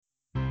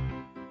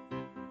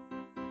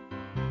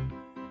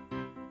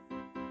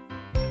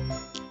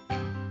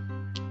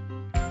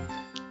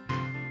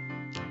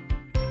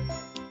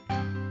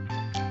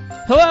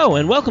Hello,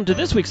 and welcome to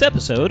this week's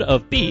episode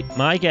of Beat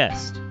My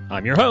Guest.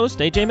 I'm your host,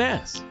 AJ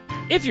Mass.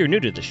 If you're new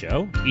to the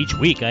show, each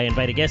week I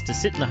invite a guest to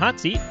sit in the hot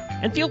seat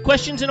and field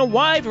questions in a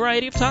wide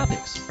variety of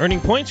topics, earning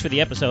points for the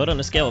episode on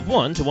a scale of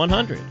 1 to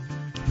 100.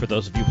 For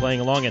those of you playing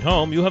along at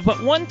home, you have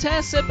but one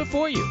task set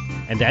before you,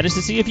 and that is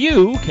to see if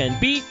you can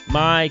beat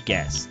my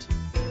guest.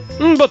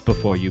 But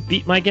before you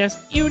beat my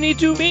guest, you need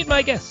to meet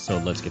my guest. So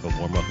let's give a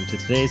warm welcome to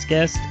today's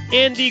guest,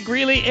 Andy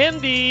Greeley.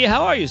 Andy,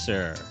 how are you,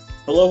 sir?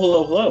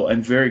 Hello.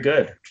 I'm very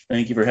good.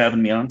 Thank you for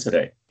having me on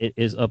today. It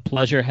is a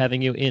pleasure having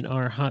you in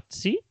our hot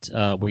seat.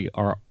 We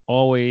are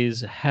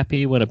always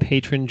happy when a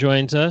patron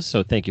joins us,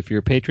 so thank you for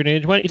your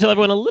patronage. Why don't you tell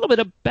everyone a little bit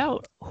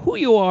about who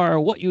you are,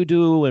 what you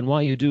do, and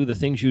why you do the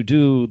things you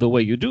do the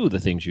way you do the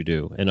things you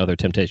do, and other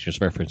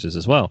Temptations references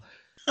as well.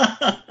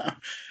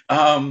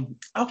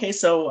 Okay,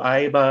 so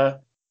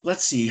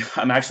let's see.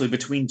 I'm actually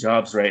between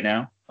jobs right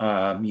now.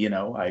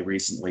 I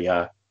recently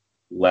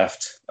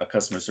left a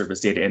customer service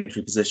data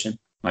entry position.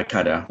 My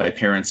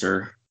parents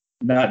are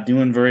not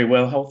doing very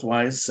well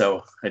health-wise,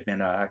 so I've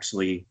been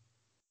actually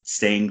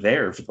staying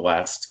there for the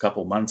last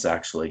couple months,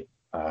 actually.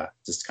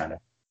 Just kind of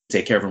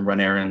take care of them, run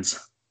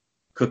errands,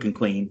 cook and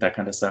clean, that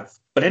kind of stuff.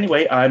 But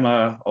anyway, I'm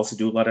also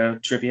do a lot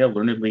of trivia,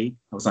 Learned League.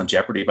 I was on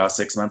Jeopardy about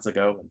 6 months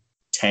ago and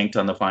tanked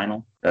on the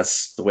final.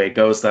 That's the way it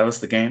goes. That was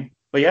the game.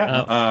 But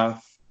yeah,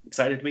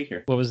 excited to be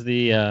here. What was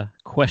the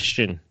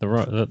question,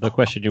 the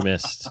question you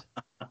missed?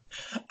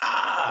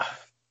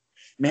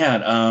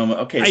 Man,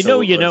 okay. I know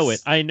you know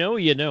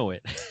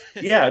it.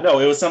 Yeah, no,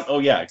 it was some. Oh,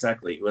 yeah,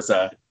 exactly. It was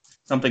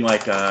something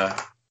like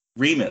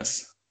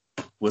Remus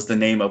was the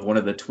name of one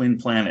of the twin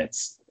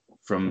planets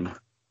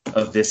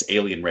of this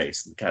alien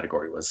race. The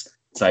category was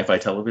sci-fi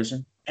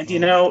television,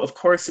 and of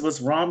course, it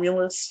was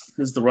Romulus.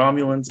 Who's the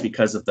Romulans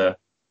because of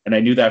and I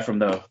knew that from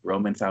the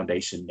Roman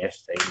Foundation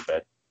myth thing,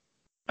 but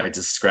I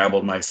just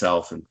scrambled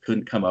myself and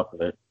couldn't come up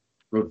with it.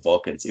 Wrote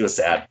Vulcans. It was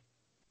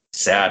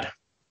sad.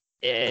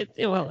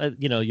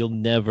 You'll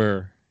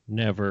never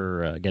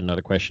get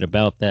another question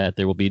about that.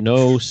 There will be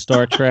no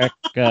Star Trek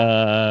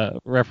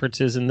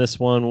references in this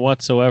one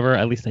whatsoever.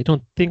 At least I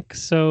don't think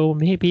so.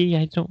 Maybe,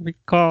 I don't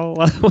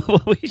recall.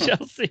 We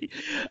shall see.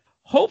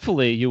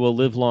 Hopefully you will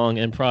live long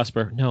and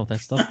prosper. No,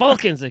 that's the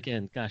Vulcans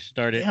again. Gosh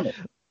darn it. Damn it.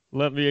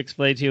 Let me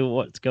explain to you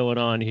what's going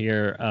on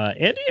here.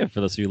 Andy,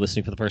 for those of you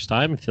listening for the first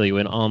time, fill you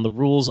in on the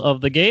rules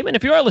of the game. And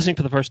if you are listening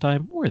for the first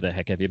time, where the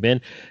heck have you been?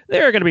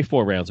 There are going to be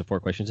 4 rounds of 4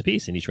 questions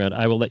apiece. In each round,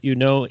 I will let you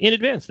know in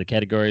advance the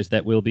categories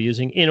that we'll be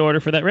using in order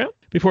for that round.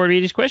 Before I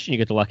read each question, you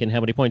get to lock in how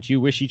many points you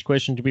wish each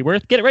question to be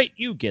worth. Get it right,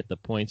 you get the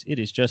points. It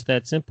is just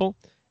that simple.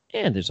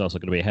 And there's also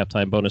going to be a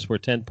halftime bonus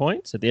worth 10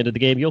 points. At the end of the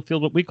game, you'll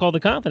field what we call the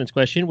confidence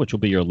question, which will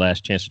be your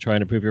last chance to try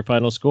and improve your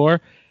final score.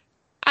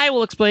 I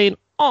will explain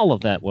all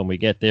of that when we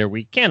get there.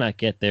 We cannot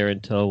get there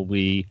until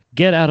we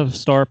get out of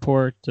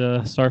Starport,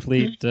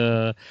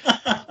 Starfleet,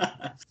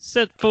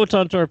 set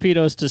photon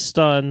torpedoes to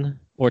stun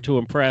or to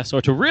impress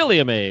or to really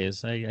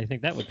amaze. I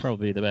think that would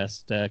probably be the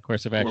best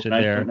course of action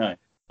there.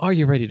 Are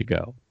you ready to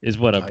go? Is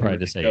what I'm trying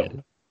to say.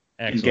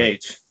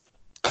 Engage.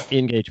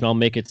 I'll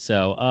make it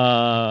so.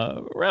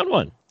 Round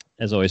 1.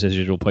 As always, as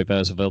usual, point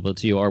values available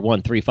to you are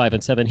 1, 3, 5,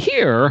 and 7.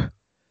 Here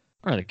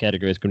are the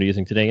categories we're going to be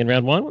using today in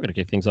round 1. We're going to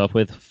kick things off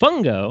with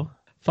Fungo,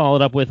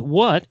 followed up with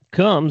What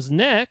Comes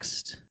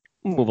Next.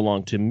 Move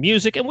along to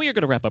music, and we are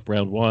going to wrap up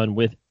round 1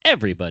 with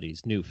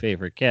everybody's new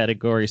favorite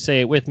category.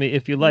 Say it with me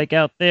if you like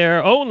out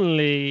there,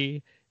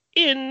 only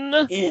in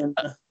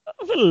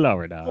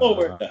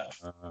Florida.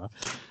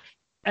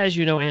 As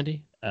you know,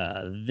 Andy,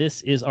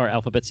 this is our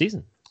alphabet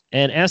season.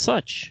 And as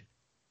such,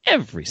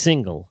 every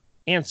single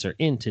answer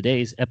in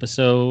today's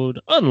episode,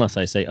 unless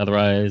I say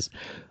otherwise,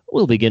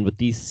 will begin with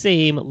the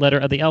same letter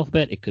of the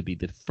alphabet. It could be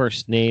the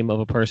first name of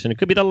a person. It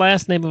could be the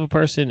last name of a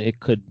person. It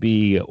could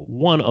be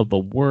one of the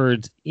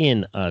words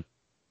in a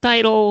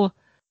title.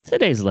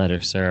 Today's letter,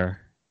 sir,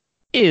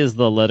 is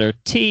the letter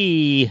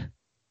T.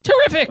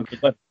 Terrific! Okay,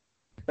 but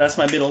that's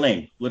my middle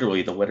name.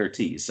 Literally the letter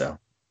T, so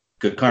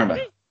good karma.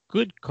 Okay.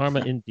 Good karma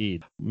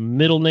indeed.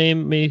 Middle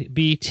name may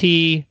be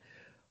T.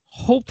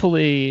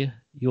 Hopefully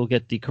you'll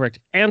get the correct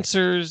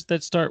answers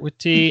that start with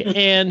T.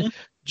 And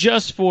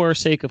just for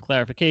sake of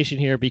clarification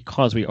here,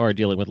 because we are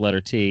dealing with letter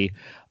T,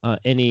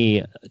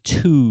 any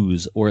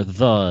twos or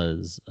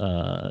thes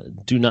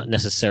do not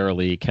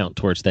necessarily count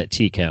towards that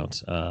T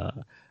count.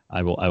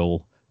 I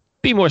will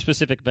be more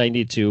specific if I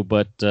need to,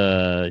 but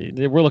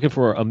we're looking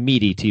for a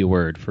meaty T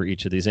word for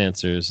each of these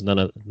answers. None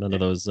of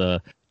those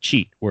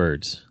cheat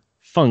words.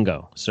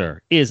 Fungo,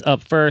 sir, is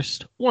up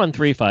first. 1,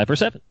 3, 5, or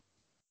 7.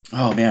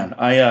 Oh man,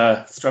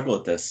 I struggle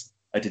with this.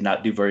 I did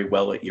not do very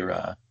well at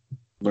your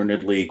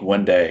Learned League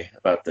one day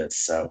about this,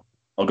 so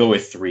I'll go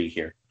with 3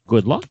 here.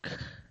 Good luck.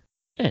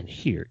 And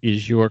here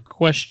is your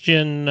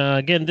question.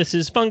 Again, this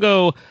is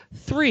Fungo.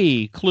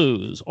 3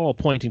 clues, all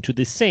pointing to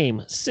the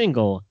same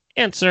single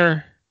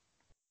answer.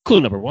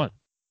 Clue number 1.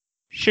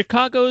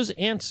 Chicago's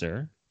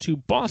answer to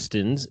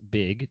Boston's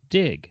Big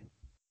Dig.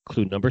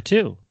 Clue number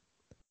 2.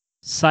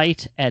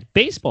 Site at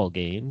baseball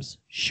games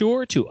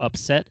sure to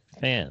upset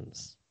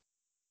fans.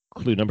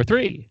 Clue number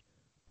 3.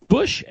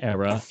 Bush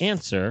era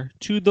answer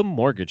to the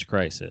mortgage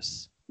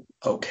crisis.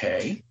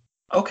 Okay.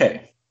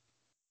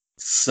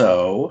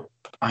 So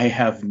I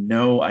have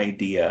no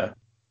idea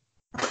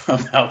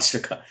about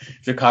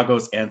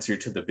Chicago's answer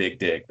to the Big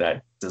Dig.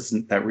 That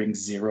rings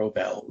zero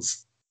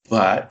bells.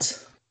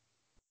 But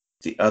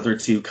the other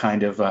two I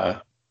kind of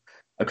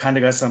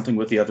got something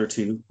with the other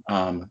two.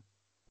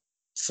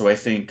 So I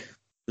think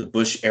the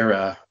Bush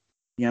era,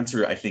 the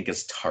answer I think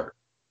is TARP.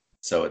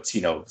 So it's,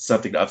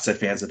 something to upset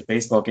fans at the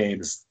baseball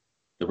games,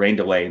 the rain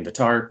delay and the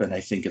TARP, and I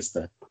think it's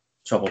the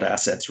Troubled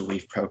Assets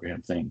Relief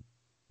Program thing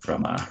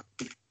from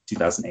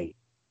 2008.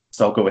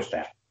 So I'll go with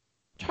that.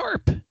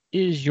 TARP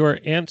is your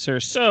answer.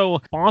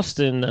 So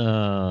Boston,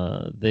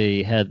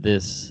 they had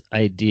this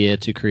idea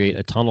to create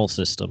a tunnel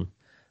system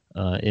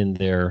in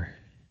their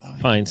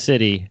fine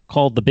city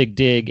called the Big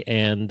Dig,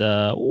 and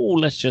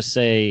let's just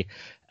say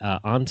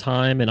on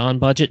time and on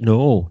budget.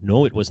 No,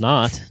 it was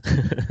not.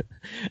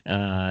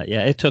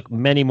 It took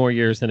many more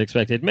years than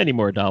expected, many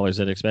more dollars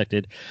than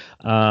expected.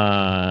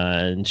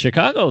 In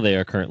Chicago, they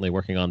are currently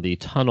working on the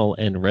tunnel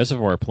and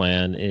reservoir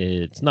plan.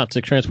 It's not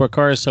to transport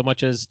cars so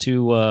much as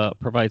to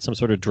provide some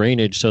sort of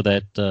drainage so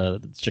that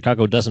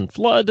Chicago doesn't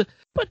flood.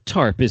 But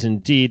TARP is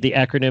indeed the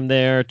acronym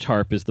there.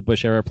 TARP is the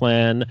Bush era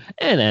plan.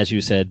 And as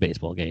you said,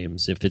 baseball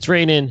games. If it's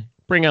raining,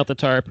 bring out the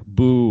TARP.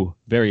 Boo.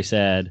 Very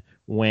sad.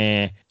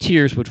 Wah.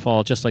 Tears would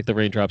fall just like the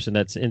raindrops in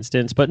that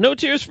instance. But no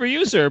tears for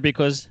you, sir,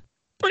 because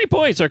 3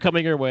 points are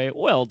coming your way.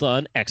 Well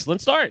done.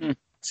 Excellent start.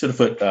 Should have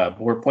put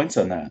more points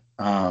on that.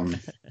 Well,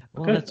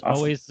 that's awesome.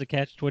 Always the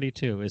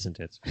catch-22, isn't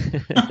it?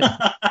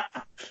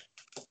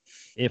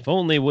 If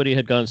only Woody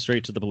had gone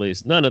straight to the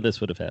police, none of this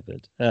would have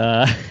happened.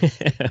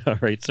 All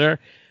right, sir.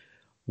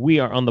 We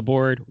are on the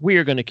board. We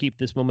are going to keep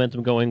this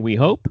momentum going, we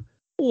hope.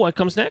 What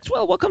comes next?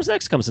 Well, what comes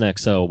next comes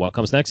next. So what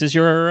comes next is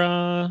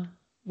your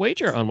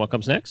wager on what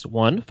comes next.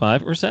 1,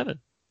 5, or 7?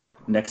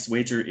 Next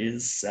wager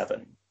is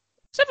 7.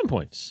 7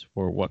 points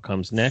for what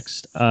comes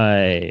next.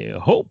 I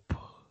hope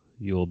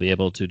you'll be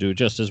able to do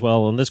just as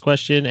well on this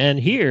question. And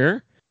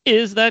here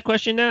is that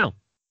question now.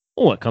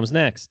 What comes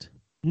next?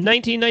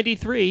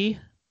 1993,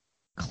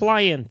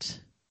 Client.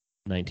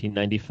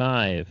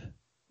 1995,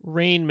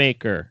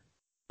 Rainmaker.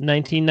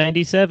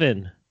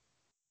 1997,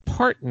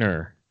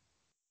 Partner.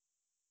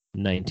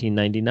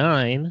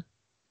 1999,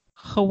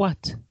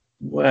 What?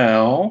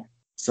 Well,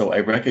 so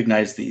I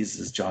recognize these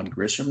as John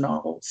Grisham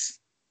novels,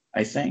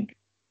 I think.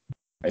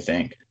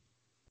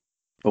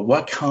 But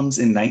what comes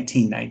in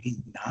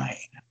 1999?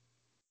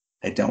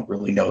 I don't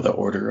really know the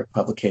order of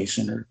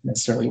publication or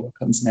necessarily what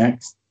comes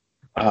next.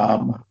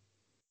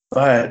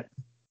 But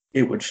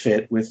it would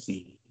fit with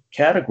the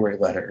category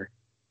letter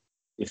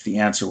if the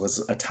answer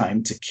was A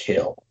Time to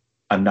Kill.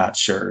 I'm not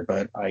sure,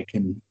 but I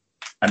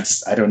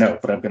don't know,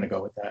 but I'm going to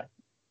go with that.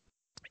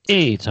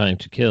 A Time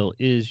to Kill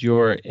is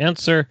your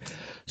answer.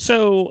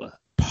 So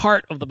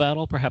part of the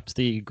battle, perhaps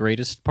the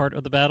greatest part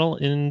of the battle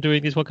in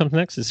doing these What Comes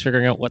Next, is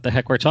figuring out what the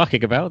heck we're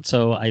talking about.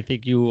 So I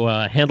think you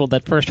handled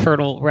that first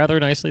hurdle rather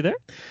nicely there.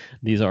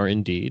 These are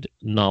indeed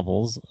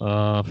novels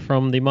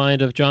from the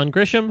mind of John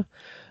Grisham,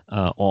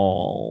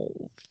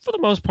 all for the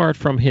most part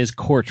from his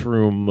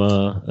courtroom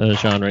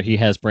genre. He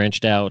has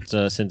branched out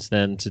since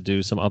then to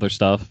do some other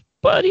stuff,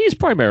 but he's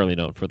primarily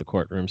known for the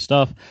courtroom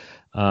stuff.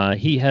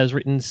 He has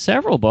written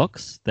several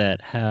books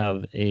that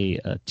have a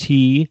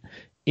T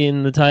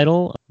in the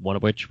title, one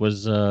of which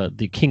was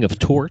The King of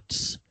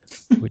Torts,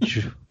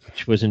 which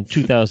was in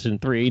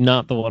 2003,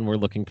 not the one we're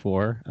looking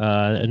for,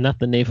 and not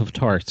The Knave of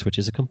Tarts, which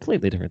is a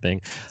completely different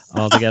thing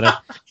altogether.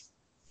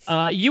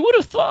 You would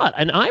have thought,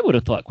 and I would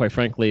have thought, quite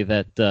frankly,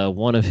 that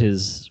one of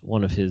his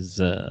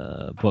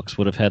books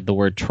would have had the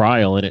word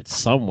trial in it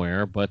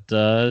somewhere, but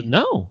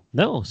no.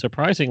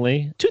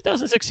 Surprisingly,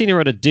 2016 he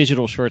wrote a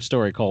digital short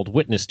story called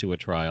Witness to a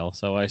Trial.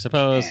 So I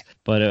suppose,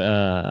 but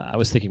I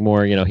was thinking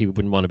more, he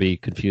wouldn't want to be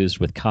confused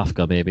with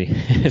Kafka, maybe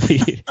if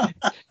he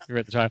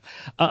read the trial.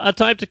 A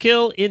Time to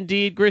Kill,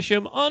 indeed,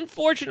 Grisham.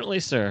 Unfortunately,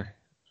 sir.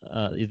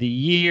 The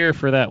year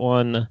for that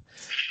one,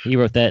 he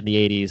wrote that in the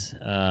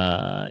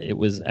 80s. It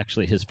was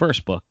actually his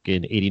first book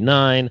in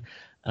 89.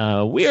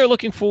 We are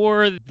looking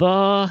for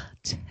The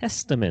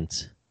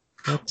Testament.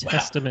 The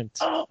Testament.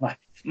 Oh,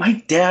 my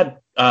dad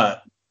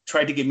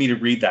tried to get me to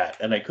read that,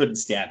 and I couldn't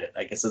stand it.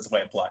 I guess that's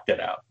why I blocked it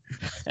out.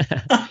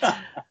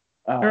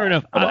 Fair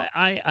enough.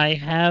 I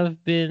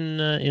have been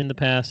in the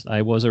past.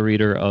 I was a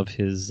reader of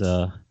his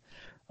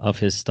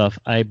stuff.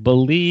 I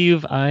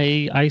believe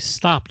I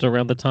stopped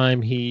around the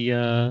time he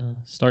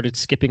started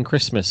skipping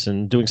Christmas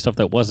and doing stuff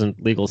that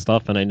wasn't legal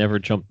stuff, and I never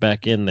jumped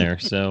back in there.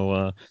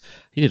 So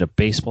he did a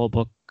baseball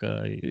book.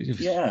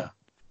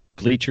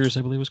 Bleachers,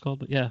 I believe it was called.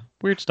 But yeah,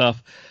 weird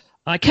stuff.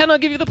 I cannot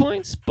give you the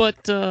points,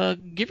 but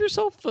give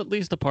yourself at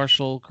least a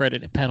partial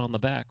credit and pat on the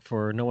back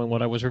for knowing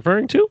what I was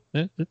referring to.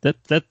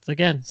 That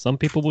again, some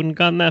people wouldn't have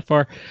gotten that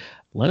far.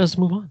 Let us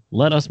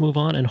move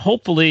on, and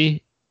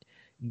hopefully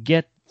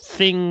get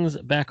things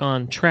back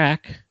on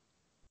track.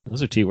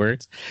 Those are T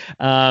words.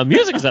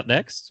 Music is up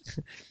next.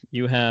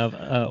 You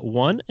have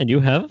 1 and you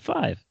have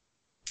 5.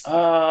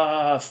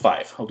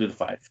 Five. I'll do the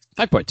five.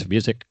 5 points of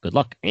music. Good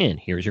luck. And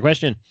here's your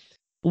question.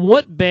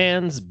 What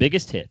band's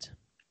biggest hit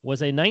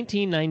was a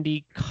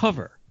 1990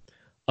 cover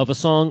of a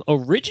song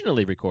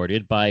originally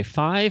recorded by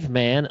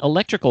five-man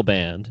electrical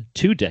band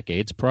 2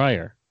 decades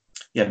prior?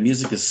 Yeah,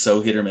 music is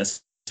so hit or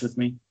miss with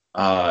me.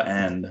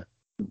 And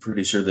I'm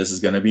pretty sure this is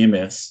going to be a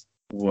miss.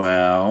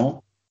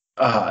 Well,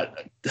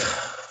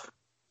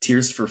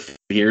 Tears for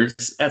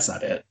Fears. That's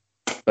not it.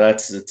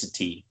 But it's a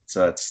T.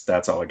 So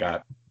that's all I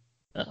got.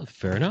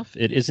 Fair enough.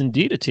 It is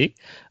indeed a T.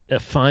 A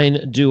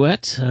fine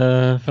duet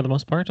for the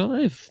most part.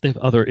 They have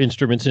other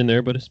instruments in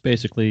there, but it's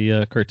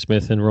basically Kurt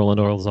Smith and Roland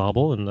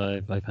Orzabal, and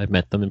I've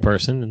met them in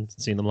person and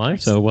seen them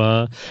live.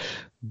 So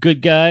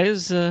good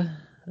guys.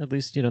 At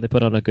least, they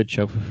put on a good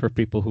show for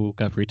people who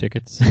got free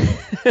tickets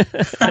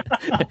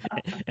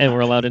and were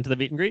allowed into the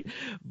meet and greet.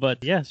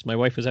 But yes, my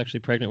wife was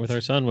actually pregnant with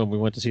our son when we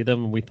went to see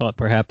them, and we thought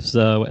perhaps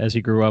as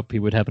he grew up, he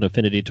would have an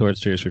affinity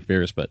towards Tears for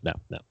Fears, but no,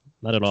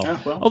 not at all.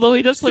 Well, although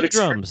he does play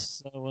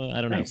drums, so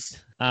I don't know.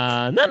 Nice.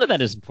 None of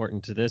that is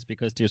important to this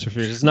because Tears for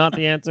Fears is not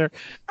the answer.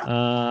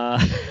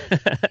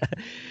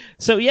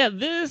 So yeah,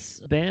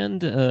 this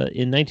band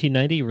in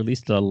 1990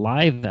 released a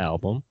live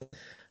album.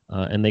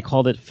 And they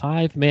called it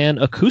Five-Man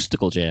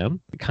Acoustical Jam,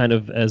 kind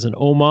of as an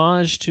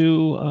homage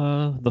to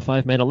the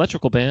Five-Man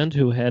Electrical Band,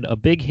 who had a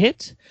big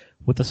hit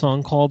with a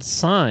song called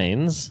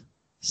Signs.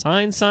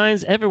 Signs,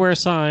 signs, everywhere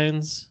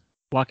signs.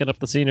 Blocking up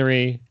the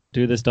scenery.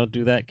 Do this, don't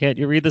do that. Can't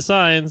you read the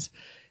signs?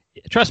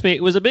 Trust me,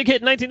 it was a big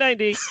hit in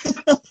 1990.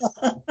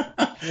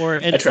 for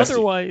an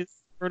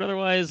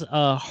otherwise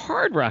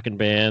hard rocking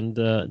band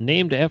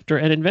named after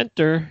an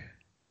inventor,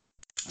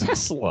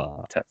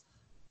 Tesla.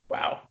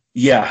 Wow.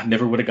 Yeah,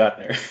 never would have got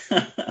there.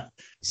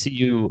 See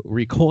you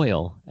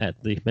recoil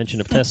at the mention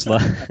of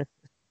Tesla.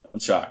 I'm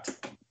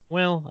shocked.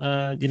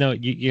 Well,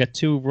 you got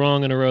 2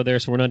 wrong in a row there,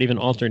 so we're not even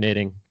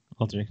alternating.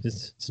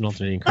 It's an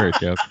alternating curve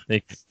joke.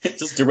 It's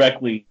just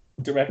direct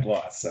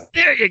loss. So.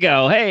 There you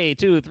go. Hey,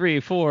 2, 3,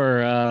 4.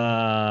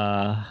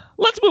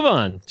 Let's move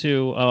on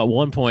to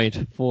 1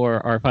 point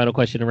for our final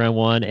question in round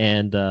 1.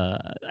 And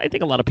I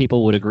think a lot of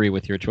people would agree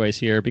with your choice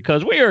here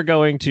because we are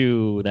going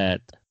to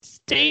that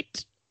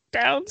state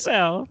down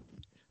south,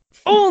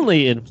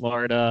 only in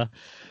Florida.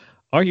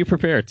 Are you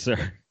prepared,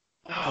 sir?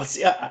 Oh,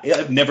 see,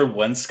 I've never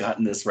once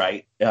gotten this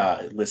right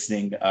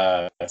listening,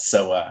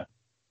 so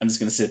I'm just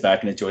going to sit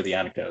back and enjoy the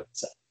anecdote.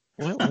 So.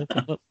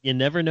 Well, you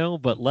never know,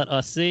 but let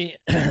us see.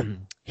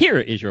 Here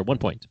is your 1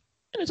 point.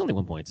 And it's only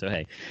 1 point, so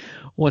hey,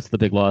 what's the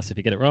big loss if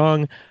you get it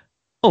wrong?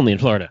 Only in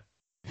Florida.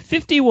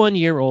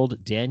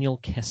 51-year-old Daniel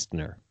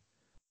Kestner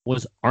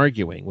was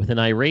arguing with an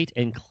irate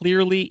and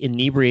clearly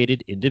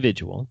inebriated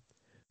individual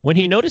when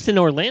he noticed an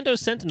Orlando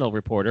Sentinel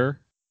reporter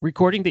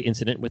recording the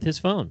incident with his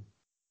phone.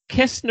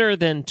 Kestner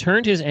then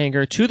turned his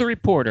anger to the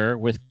reporter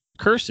with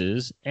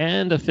curses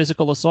and a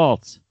physical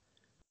assault.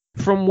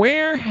 From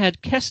where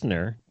had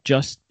Kestner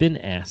just been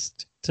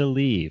asked to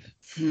leave?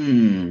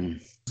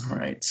 All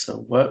right, so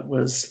what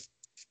was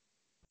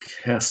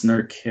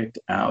Kestner kicked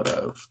out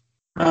of?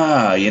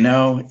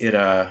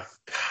 It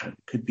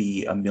could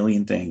be a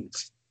million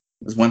things.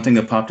 There's one thing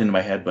that popped into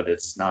my head, but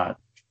it's not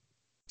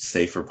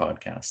safe for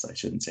podcasts. I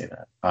shouldn't say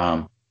that.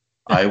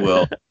 I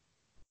will.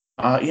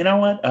 You know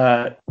what?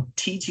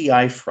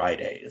 TGI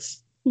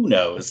Fridays. Who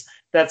knows?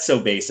 That's so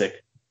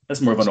basic. That's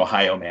more of an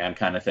Ohio man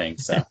kind of thing.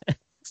 So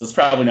it's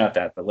probably not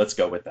that, but let's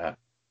go with that.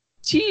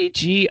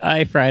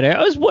 TGI Friday.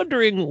 I was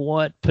wondering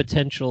what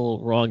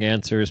potential wrong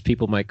answers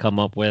people might come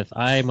up with.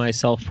 I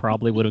myself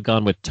probably would have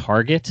gone with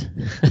Target.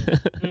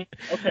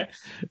 Okay.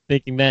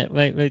 Thinking that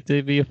might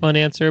be a fun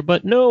answer.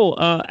 But no,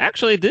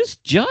 actually, this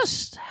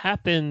just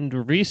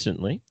happened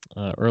recently,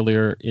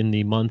 earlier in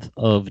the month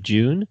of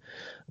June,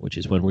 which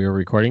is when we were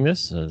recording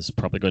this. It's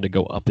probably going to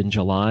go up in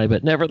July,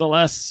 but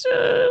nevertheless,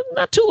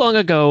 not too long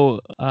ago,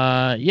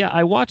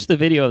 I watched the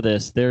video of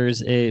this.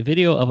 There's a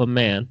video of a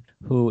man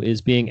who is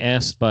being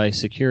asked by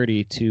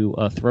security to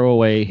throw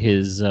away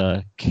his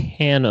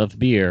can of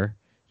beer.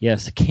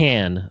 Yes,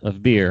 can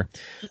of beer,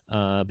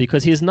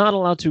 because he is not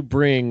allowed to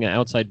bring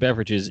outside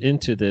beverages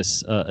into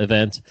this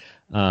event.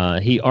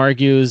 He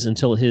argues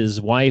until his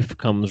wife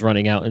comes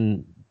running out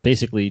and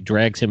basically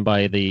drags him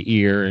by the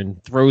ear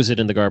and throws it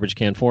in the garbage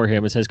can for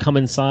him and says, "Come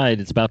inside,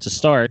 it's about to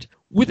start."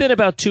 Within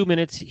about 2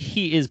 minutes,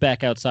 he is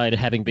back outside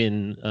having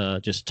been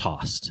just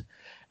tossed.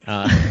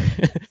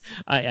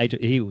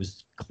 He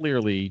was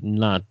clearly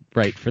not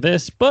right for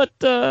this, but,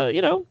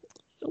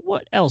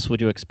 what else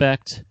would you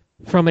expect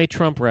from a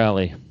Trump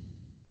rally?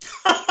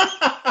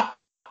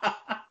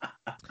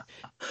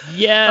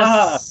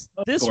 Yes,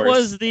 this course.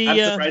 Was the... I'm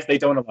surprised they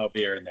don't allow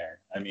beer in there.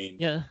 I mean...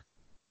 Yeah.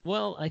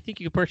 Well, I think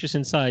you can purchase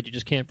inside. You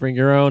just can't bring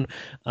your own.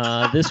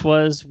 This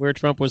was where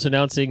Trump was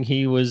announcing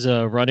he was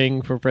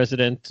running for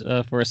president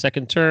for a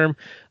second term.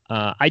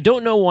 I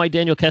don't know why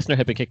Daniel Kestner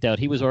had been kicked out.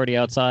 He was already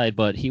outside,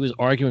 but he was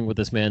arguing with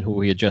this man who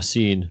we had just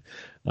seen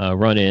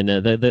run in.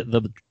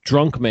 The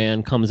drunk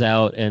man comes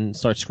out and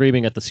starts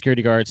screaming at the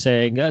security guard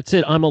saying, "That's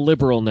it. I'm a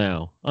liberal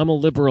now. I'm a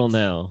liberal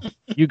now.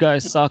 You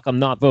guys suck. I'm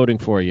not voting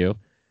for you."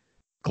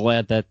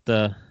 Glad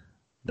that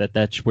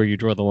That's where you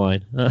draw the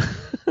line.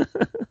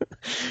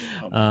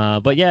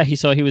 But yeah, he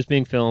saw he was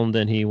being filmed,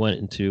 and he went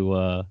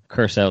into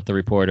curse out the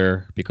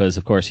reporter because,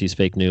 of course, he's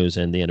fake news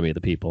and the enemy of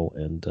the people.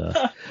 And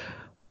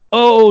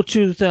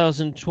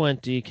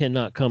 2020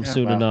 cannot come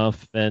soon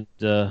enough, and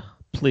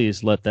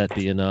please let that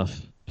be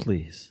enough,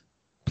 please.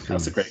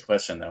 That's a great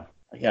question, though.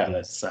 Yeah,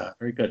 that's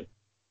very good.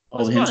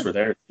 All the hints were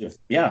there.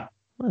 Yeah.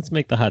 Let's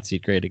make the hot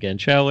seat great again,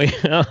 shall we?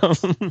 3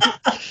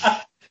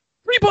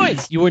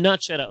 points. You were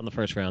not shut out in the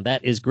first round.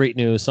 That is great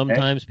news.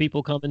 Sometimes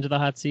people come into the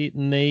hot seat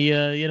and they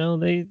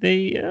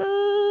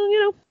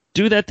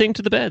do that thing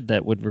to the bed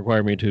that would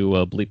require me to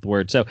bleep the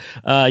word. So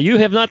you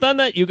have not done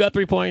that. You got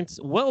 3 points.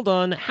 Well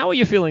done. How are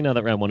you feeling now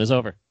that round 1 is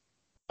over?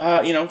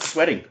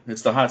 Sweating.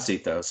 It's the hot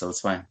seat though, so it's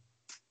fine.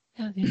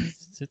 Yeah,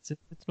 it's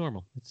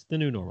normal. It's the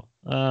new normal.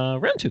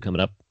 Round 2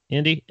 coming up.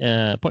 Andy,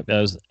 point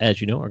values,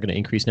 as you know, are going to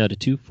increase now to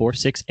 2, 4,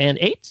 6, and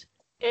 8.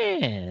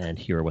 And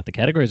here are what the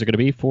categories are going to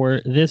be for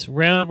this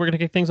round. We're going to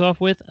kick things off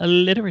with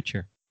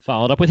literature,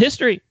 followed up with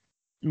history.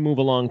 Move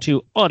along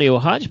to audio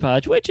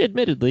hodgepodge, which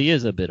admittedly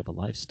is a bit of a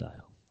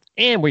lifestyle.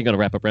 And we're going to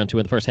wrap up round 2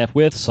 in the first half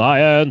with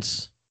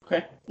science.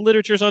 Okay.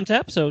 Literature's on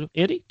tap. So,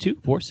 Andy, 2,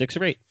 4, 6,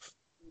 or 8?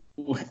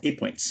 8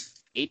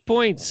 points. 8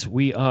 points.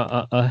 We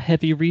are a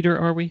heavy reader,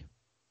 are we?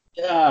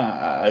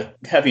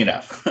 Heavy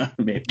enough.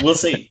 We'll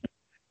see.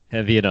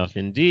 Heavy enough,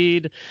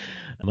 indeed.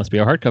 It must be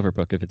a hardcover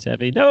book if it's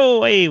heavy. No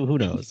way, who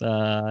knows?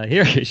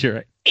 Here is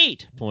your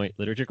 8-point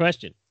literature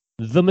question.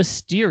 The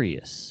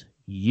mysterious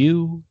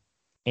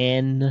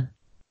U.N.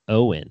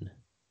 Owen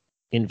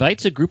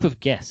invites a group of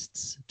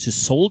guests to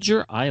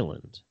Soldier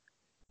Island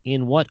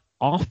in what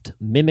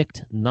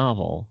oft-mimicked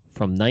novel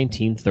from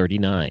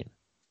 1939?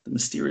 The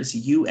mysterious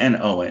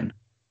U.N. Owen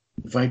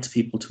invites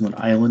people to an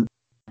island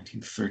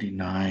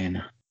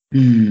 1939.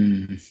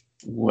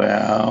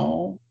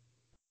 Well,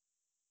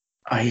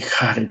 I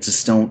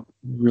just don't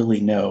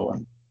really know.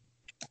 I'm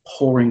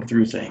pouring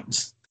through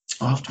things.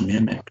 It's oft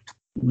mimicked.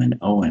 U.N.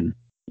 Owen.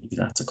 Maybe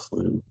that's a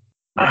clue.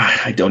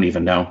 I don't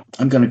even know.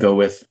 I'm going to go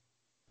with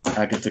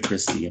Agatha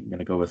Christie. I'm going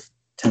to go with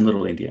 10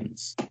 Little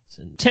Indians.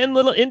 10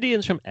 Little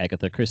Indians from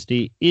Agatha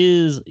Christie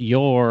is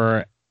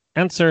your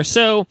answer.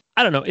 So,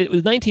 I don't know. It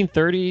was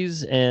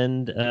 1930s,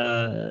 and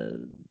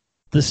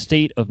the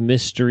state of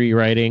mystery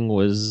writing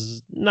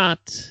was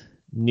not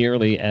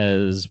nearly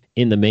as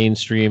in the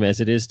mainstream as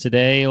it is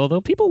today, although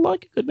people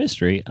like a good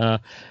mystery. I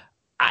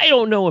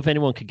don't know if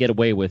anyone could get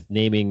away with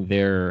naming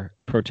their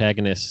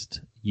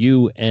protagonist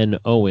U.N.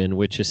 Owen,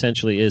 which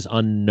essentially is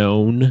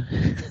unknown.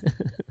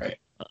 Right.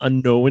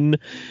 Unknown.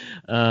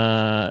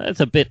 That's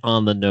a bit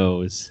on the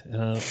nose.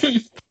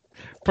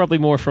 Probably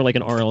more for like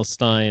an R.L.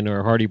 Stine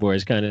or Hardy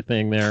Boys kind of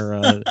thing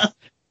there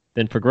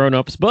than for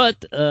grown-ups.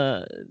 But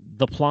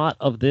the plot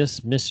of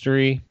this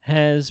mystery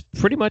has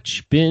pretty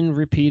much been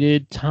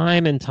repeated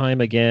time and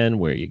time again,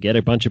 where you get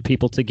a bunch of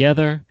people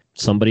together,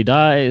 somebody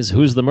dies,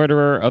 who's the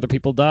murderer, other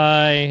people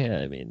die.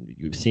 I mean,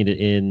 you've seen it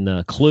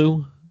in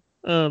Clue,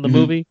 the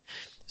movie.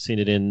 Seen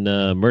it in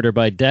Murder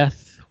by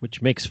Death,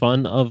 which makes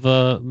fun of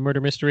murder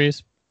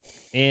mysteries.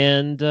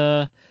 And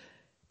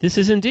this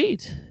is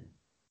indeed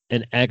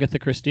an Agatha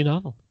Christie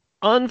novel.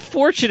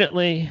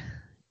 Unfortunately,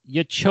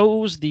 you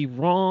chose the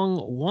wrong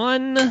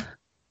one.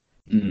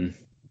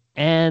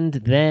 And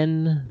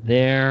then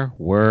there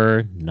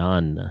were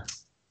none.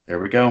 There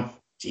we go.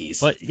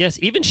 Jeez. But yes,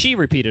 even she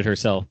repeated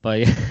herself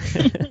by...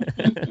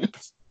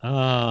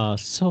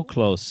 so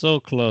close, so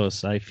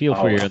close. I feel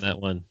for you on that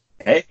one.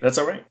 Hey, that's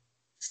all right.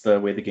 It's the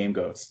way the game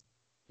goes.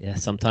 Yeah,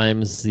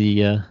 sometimes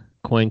the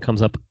coin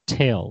comes up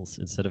tails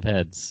instead of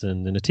heads.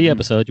 And in a T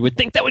episode, you would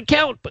think that would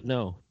count, but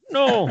no,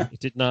 it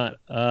did not.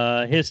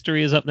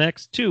 History is up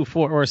next. 2,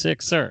 4, or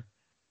 6, sir.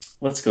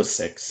 Let's go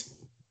 6.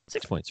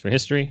 6 points for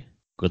history.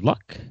 Good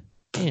luck.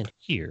 And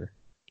here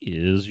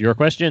is your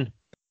question.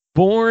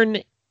 Born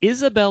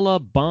Isabella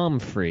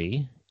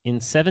Baumfree in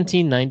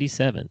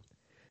 1797,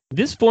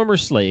 this former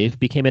slave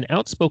became an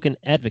outspoken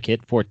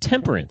advocate for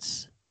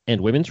temperance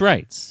and women's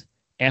rights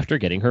after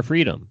getting her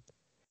freedom.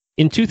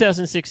 In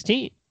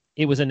 2016,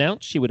 it was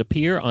announced she would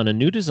appear on a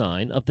new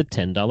design of the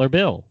 $10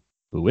 bill.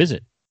 Who is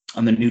it?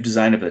 On the new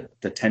design of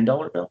the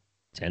 $10 bill?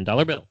 $10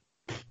 bill.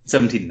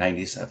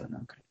 1797,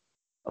 okay.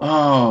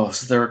 Oh,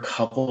 so there are a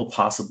couple of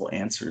possible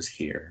answers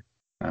here.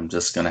 I'm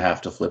just going to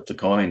have to flip the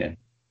coin and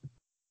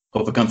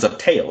hope it comes up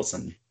tails,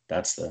 and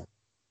that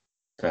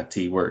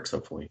T works,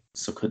 hopefully.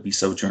 So it could be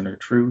Sojourner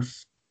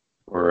Truth,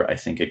 or I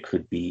think it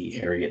could be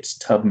Harriet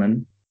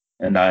Tubman,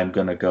 and I'm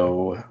going to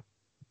go...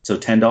 So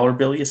 $10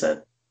 bill, you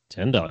said?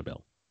 $10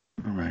 bill.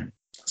 All right.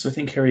 So I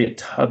think Harriet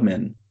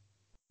Tubman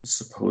was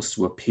supposed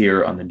to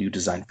appear on the new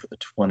design for the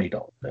 $20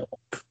 bill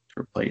to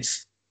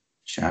replace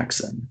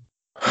Jackson.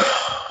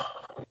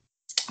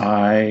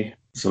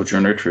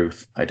 Sojourner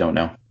Truth. I don't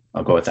know.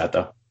 I'll go with that,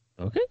 though.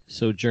 Okay.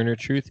 Sojourner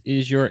Truth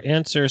is your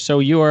answer. So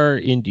you are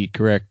indeed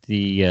correct.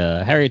 The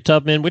Harriet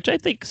Tubman, which I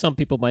think some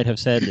people might have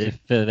said if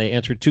they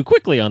answered too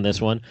quickly on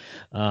this one,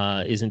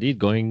 is indeed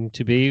going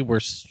to be... We're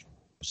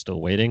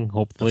still waiting,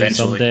 hopefully,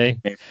 eventually.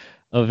 Someday.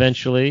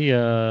 eventually.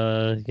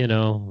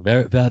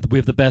 Very bad. We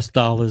have the best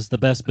dollars, the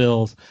best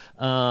bills.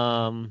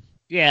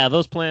 Yeah,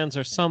 those plans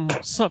are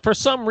for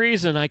some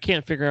reason I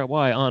can't figure out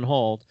why on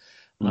hold.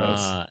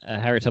 Nice.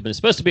 Harriet Tubman is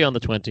supposed to be on the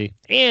 20,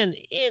 and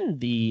in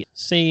the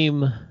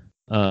same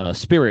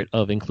spirit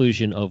of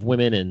inclusion of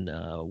women and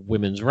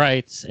women's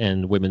rights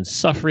and women's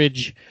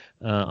suffrage,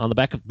 on the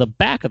back of the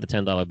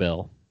 $10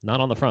 bill, not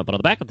on the front, but on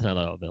the back of the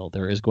 $10 bill,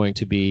 there is going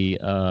to be,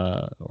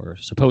 or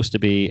supposed to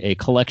be, a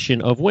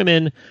collection of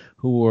women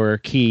who were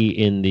key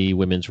in the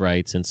women's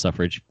rights and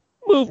suffrage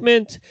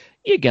movement.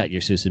 You got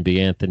your Susan B.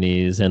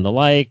 Anthony's and the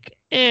like,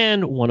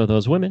 and one of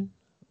those women,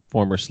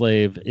 former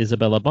slave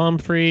Isabella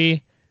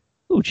Baumfree,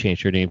 who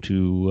changed her name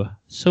to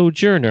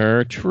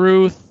Sojourner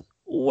Truth.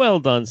 Well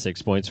done.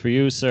 6 points for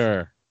you,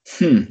 sir.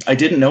 I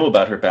didn't know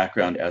about her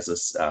background as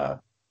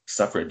a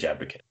suffrage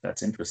advocate.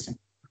 That's interesting.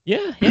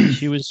 Yeah,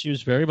 she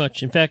was very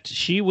much. In fact,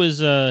 she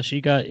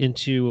got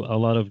into a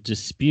lot of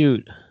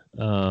dispute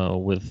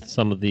with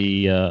some of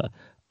the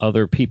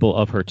other people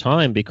of her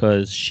time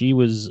because she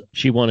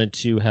wanted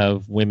to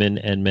have women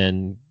and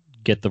men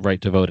get the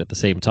right to vote at the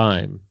same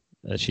time.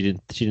 She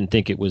didn't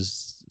think it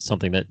was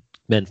something that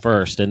men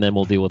first, and then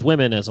we'll deal with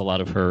women, as a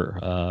lot of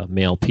her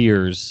male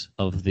peers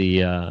of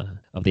the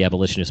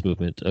abolitionist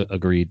movement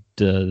agreed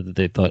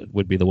they thought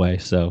would be the way.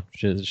 So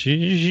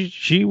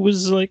she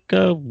was like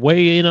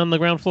way in on the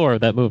ground floor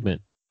of that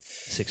movement.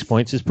 6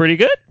 points is pretty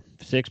good.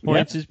 6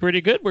 points is pretty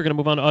good. We're going to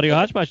move on to Audio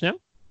Hodgepodge now.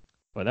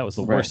 Well, that was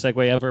the worst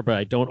segue ever, but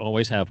I don't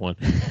always have one.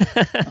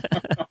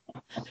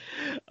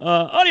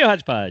 Audio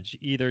Hodgepodge,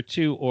 either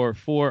 2 or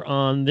 4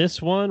 on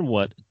this one.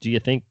 What do you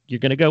think you're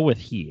going to go with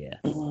here?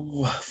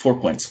 Ooh, 4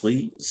 points,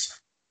 please.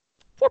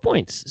 4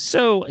 points.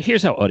 So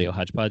here's how Audio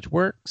Hodgepodge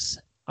works.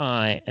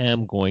 I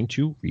am going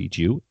to read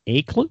you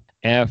a clue.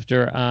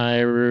 After I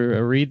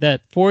read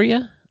that for you,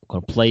 I'm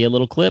going to play a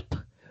little clip.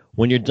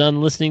 When you're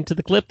done listening to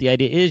the clip, the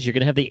idea is you're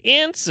going to have the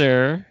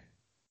answer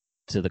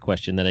to the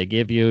question that I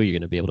give you. You're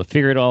going to be able to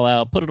figure it all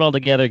out, put it all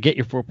together, get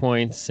your 4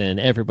 points, and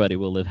everybody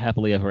will live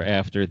happily ever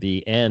after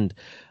the end.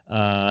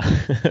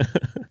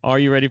 Are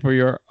you ready for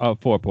your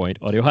 4-point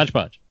Audio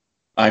Hodgepodge?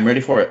 I'm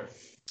ready for it.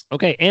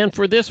 Okay, and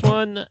for this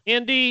one,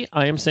 Andy,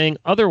 I am saying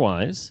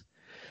otherwise.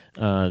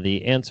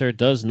 The answer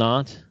does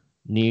not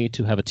need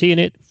to have a T in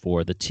it,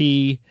 for the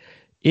T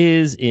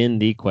is in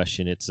the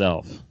question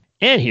itself.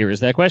 And here is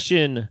that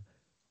question.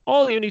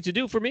 All you need to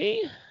do for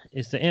me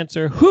is to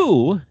answer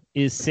who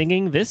is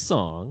singing this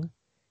song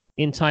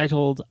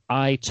entitled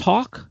I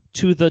Talk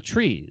to the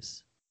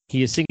Trees.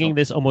 He is singing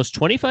this almost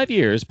 25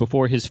 years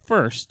before his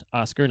first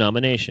Oscar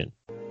nomination.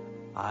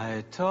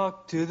 I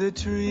talk to the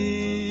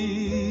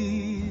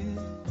trees,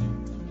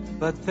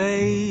 but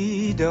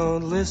they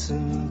don't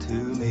listen to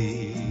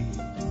me.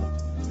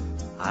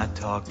 I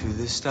talk to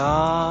the stars,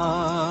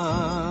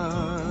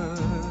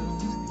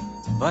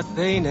 but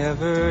they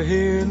never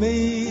hear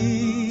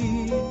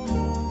me.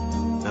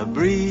 The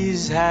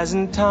breeze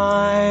hasn't time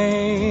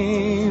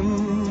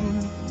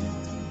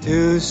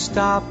to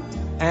stop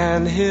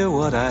and hear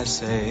what I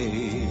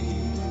say.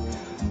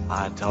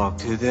 I talk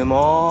to them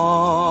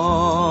all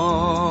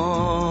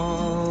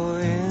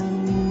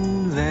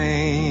in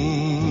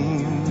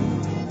vain.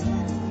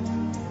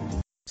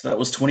 So that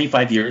was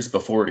 25 years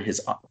before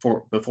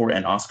before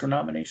an Oscar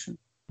nomination?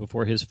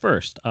 Before his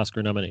first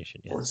Oscar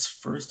nomination, yes. Before his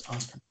first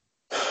Oscar.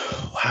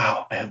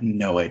 Wow, I have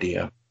no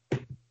idea.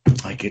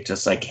 I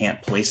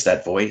can't place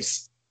that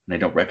voice, and I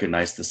don't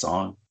recognize the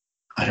song.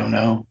 I don't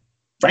know.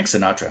 Frank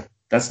Sinatra.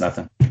 That's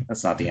nothing.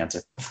 That's not the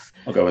answer.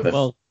 I'll go with it.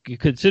 Well,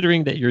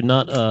 considering that you're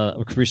not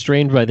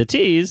restrained by the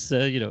T's,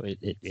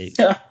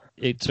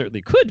 it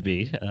certainly could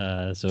be.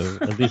 So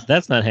at least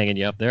that's not hanging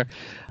you up there.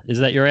 Is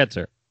that your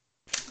answer?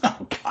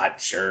 Oh, God,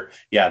 sure.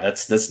 Yeah,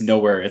 that's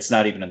nowhere. It's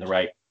not even in the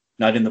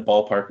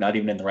ballpark, not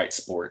even in the right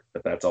sport,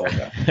 but that's all I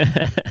got.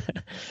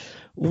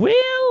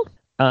 Well,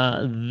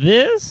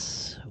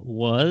 this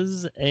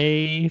was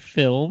a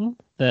film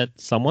that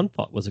someone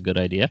thought was a good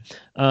idea.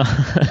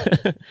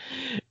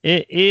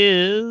 It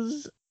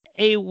is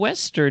a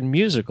Western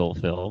musical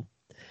film.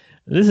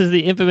 This is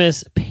the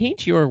infamous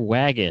Paint Your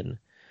Wagon,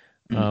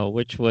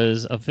 which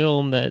was a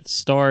film that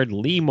starred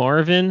Lee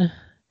Marvin,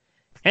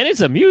 and it's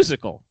a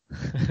musical.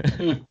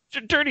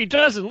 Dirty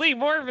Dozen, Lee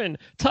Marvin,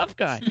 tough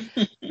guy.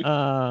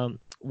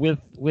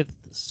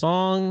 With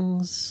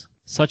songs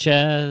such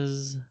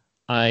as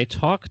I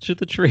Talk to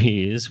the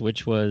Trees,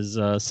 which was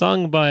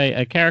sung by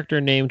a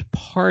character named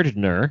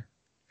Pardoner.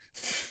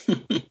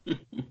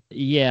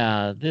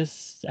 Yeah,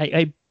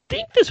 I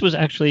think this was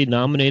actually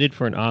nominated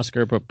for an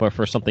Oscar, but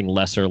for something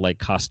lesser like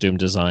costume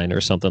design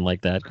or something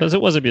like that, because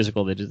it was a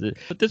musical. But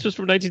this was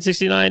from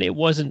 1969. It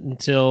wasn't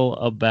until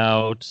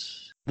about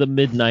the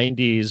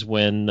mid-90s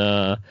when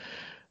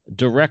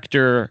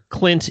director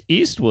Clint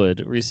Eastwood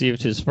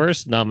received his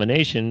first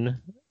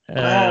nomination.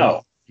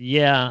 Wow.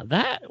 Yeah,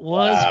 that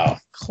was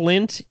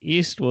Clint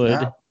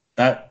Eastwood. Wow.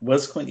 That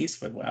was Clint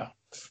Eastwood. Wow.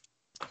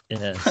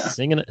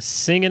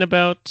 Singing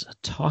about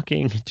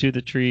talking to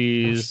the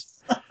trees.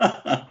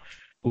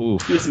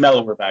 Oof. He was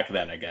mellower back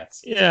then, I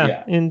guess.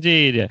 Yeah.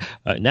 Indeed.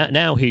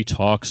 Now he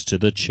talks to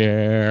the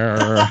chair.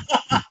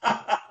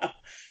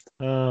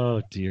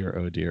 Oh dear,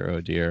 oh dear,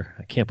 oh dear.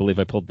 I can't believe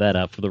I pulled that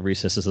out for the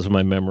recesses of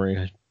my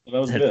memory.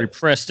 I had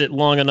repressed it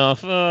long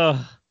enough.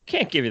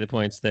 Can't give you the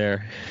points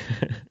there.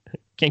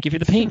 Can't give you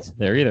the paint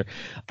there either.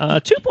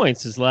 2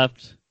 points is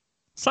left.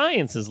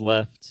 Science is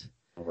left.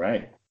 All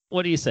right.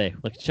 What do you say?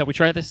 Shall we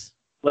try this?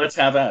 Let's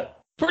have that.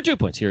 For 2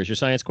 points, here's your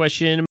science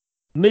question.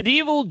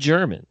 Medieval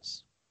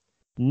Germans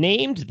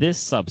named this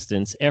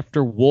substance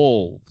after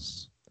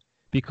wolves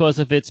because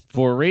of its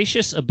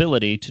voracious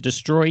ability to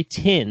destroy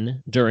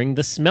tin during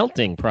the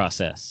smelting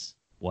process.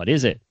 What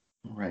is it?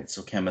 All right,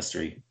 so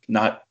chemistry.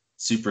 Not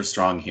super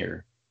strong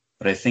here,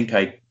 but I think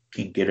I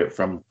can get it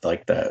from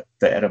like the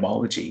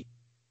etymology.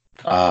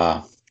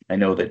 I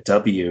know that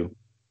W,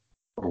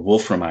 or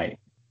wolframite,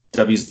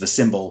 W is the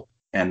symbol,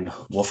 and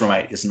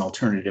wolframite is an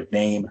alternative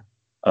name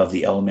of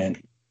the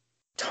element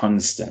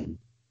tungsten.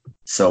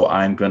 So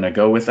I'm going to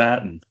go with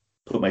that and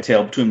put my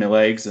tail between my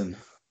legs and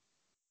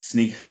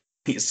slink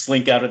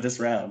out of this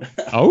round.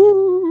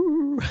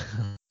 Oh,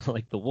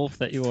 like the wolf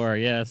that you are,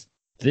 yes.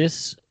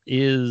 This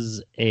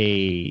is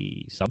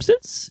a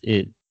substance.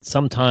 It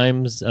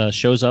sometimes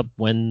shows up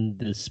when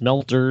the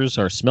smelters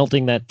are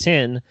smelting that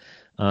tin,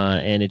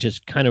 and it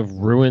just kind of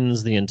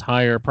ruins the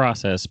entire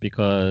process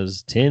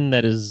because tin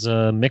that is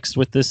mixed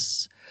with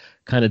this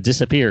kind of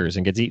disappears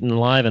and gets eaten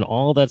alive, and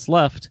all that's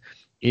left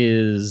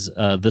is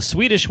the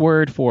Swedish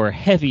word for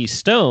heavy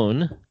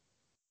stone,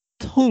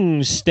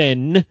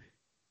 tungsten.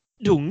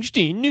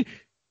 Tungsten.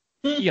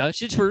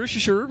 Yes, it's for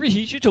sure.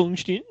 He's a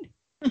tungsten.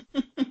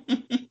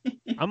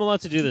 I'm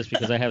allowed to do this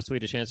because I have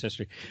Swedish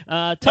ancestry.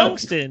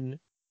 Tungsten.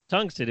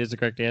 Tungsten is the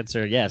correct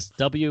answer. Yes,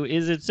 W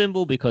is its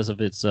symbol because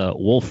of its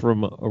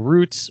wolfram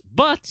roots,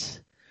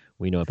 but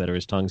we know it better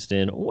as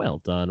tungsten. Well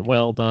done,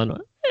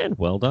 and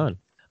well done.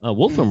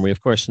 Wolfram, we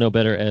of course know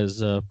better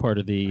as part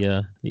of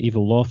the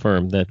evil law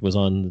firm that was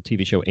on the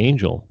TV show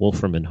Angel,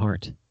 Wolfram and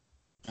Hart.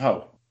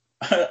 Oh,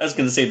 I was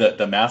going to say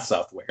the math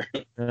software.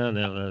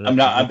 No. I'm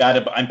bad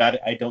at.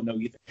 I don't know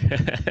either.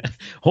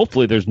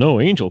 Hopefully, there's no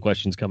Angel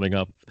questions coming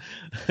up.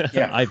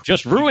 Yeah, I've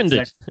just ruined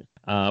it.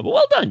 But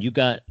well done. You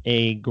got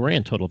a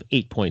grand total of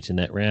 8 points in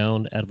that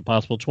round out of a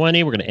possible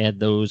 20. We're going to add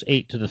those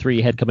 8 to the 3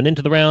 you had coming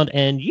into the round,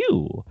 and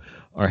you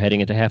are heading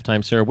into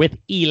halftime, sir, with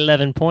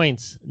 11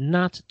 points.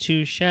 Not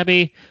too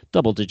shabby.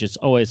 Double digits,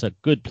 always a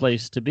good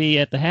place to be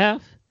at the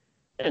half.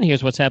 And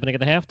here's what's happening at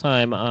the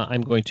halftime.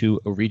 I'm going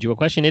to read you a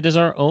question. It is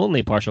our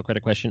only partial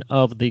credit question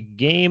of the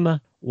game.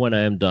 When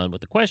I am done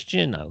with the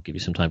question, I'll give you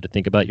some time to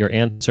think about your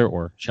answer,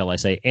 or shall I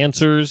say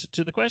answers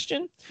to the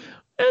question.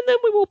 And then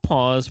we will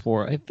pause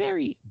for a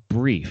very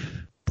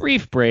brief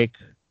break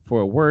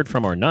for a word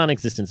from our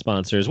non-existent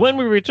sponsors. When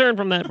we return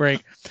from that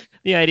break,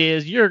 the idea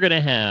is you're going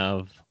to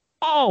have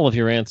all of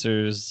your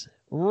answers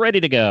ready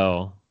to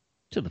go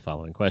to the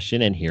following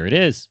question. And here it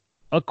is.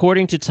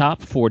 According to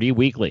Top 40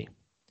 Weekly,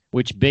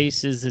 which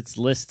bases its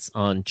lists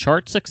on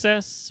chart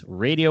success,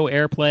 radio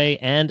airplay,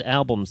 and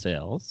album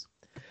sales,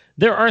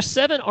 there are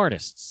 7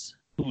 artists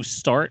who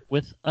start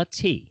with a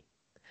T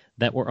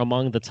that were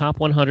among the top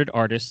 100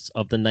 artists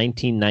of the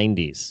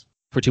 1990s.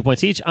 For 2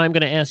 points each, I'm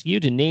going to ask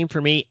you to name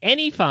for me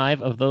any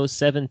 5 of those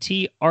 7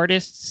 T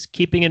artists,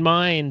 keeping in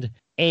mind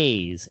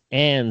A's,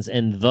 ands,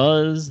 and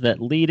thes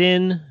that lead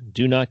in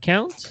do not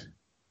count.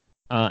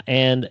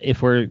 And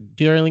if we're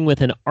dealing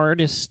with an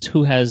artist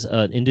who has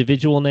an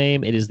individual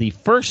name, it is the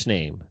first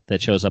name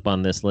that shows up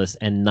on this list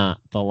and not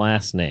the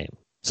last name.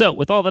 So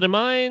with all that in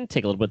mind,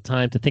 take a little bit of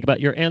time to think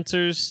about your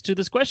answers to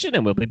this question,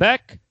 and we'll be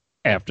back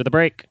after the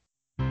break.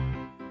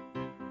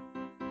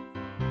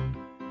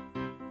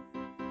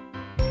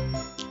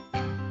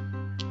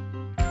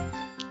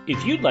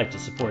 If you'd like to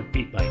support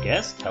Beat My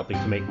Guest, helping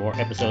to make more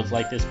episodes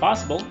like this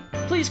possible,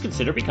 please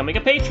consider becoming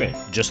a patron,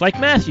 just like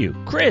Matthew,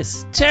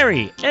 Chris,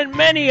 Terry, and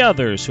many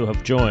others who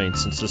have joined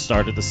since the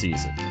start of the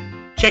season.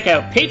 Check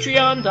out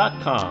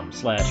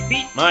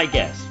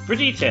patreon.com/beatmyguest for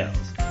details.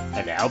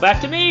 And now back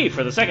to me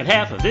for the second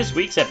half of this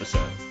week's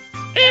episode.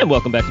 And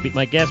welcome back to Beat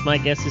My Guest. My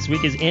guest this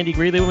week is Andy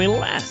Greeley. When we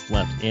last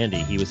left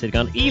Andy, he was sitting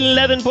on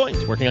 11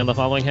 points, working on the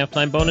following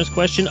halftime bonus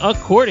question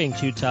according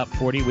to Top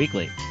 40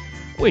 Weekly,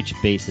 which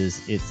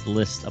bases its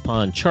list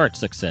upon chart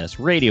success,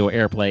 radio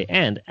airplay,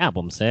 and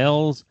album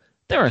sales.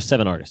 There are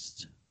 7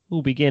 artists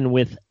who begin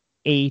with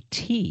a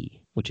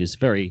T, which is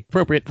very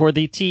appropriate for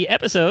the T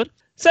episode.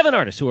 7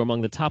 artists who are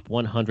among the top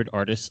 100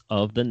 artists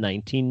of the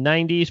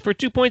 1990s. For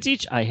 2 points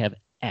each, I have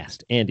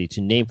asked Andy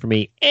to name for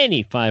me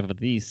any 5 of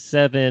these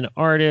 7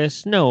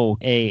 artists. No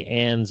A,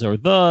 ands, or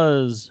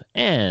thes.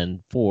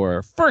 And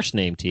for first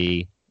name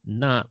T,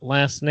 not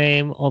last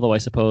name, although I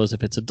suppose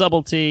if it's a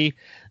double T,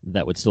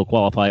 that would still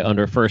qualify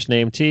under first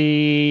name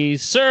T.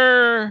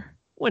 Sir,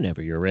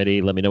 whenever you're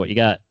ready, let me know what you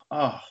got.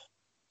 Oh,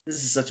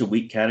 this is such a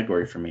weak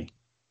category for me.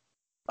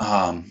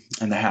 And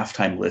the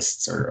halftime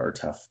lists are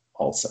tough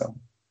also.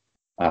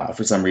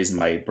 For some reason,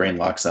 my brain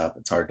locks up.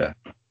 It's hard to...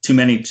 Too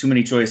many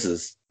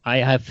choices. I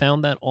have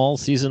found that all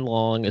season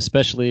long,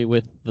 especially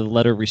with the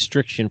letter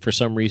restriction, for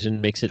some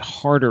reason, makes it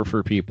harder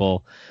for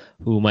people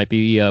who might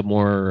be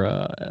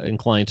more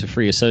inclined to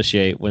free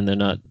associate when they're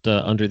not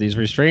under these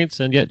restraints.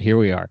 And yet here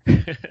we are.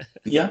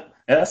 Yeah,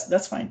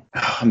 that's fine.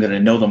 I'm going to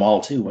know them all,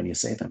 too, when you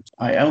say them.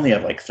 I only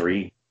have like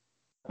 3.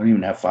 I don't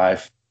even have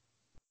 5.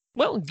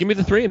 Well, give me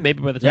the 3, and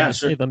maybe by the time you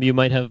sure. say them, you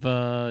might have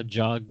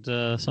jogged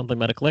something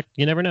might have clicked.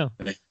 You never know.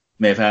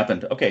 May have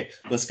happened. Okay,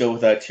 let's go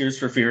with Tears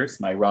for Fears,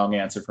 my wrong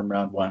answer from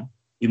round 1,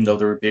 even though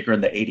they were bigger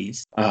in the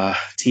 80s.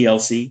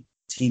 TLC,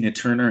 Tina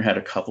Turner had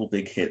a couple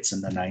big hits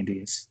in the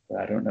 90s, but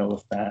I don't know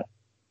if that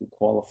would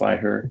qualify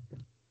her.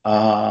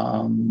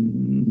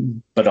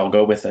 But I'll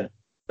go with it.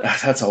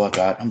 That's all I've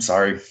got. I'm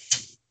sorry.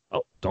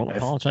 Oh, don't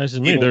apologize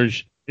to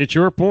me. It's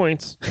your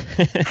points.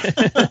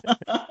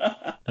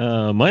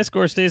 My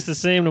score stays the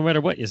same no matter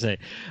what you say.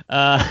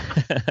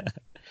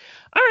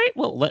 All right,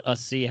 well, let us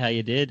see how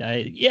you did.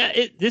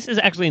 This is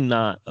actually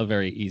not a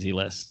very easy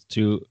list,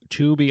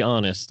 to be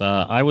honest.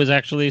 I was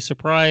actually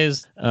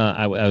surprised.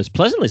 I was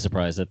pleasantly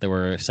surprised that there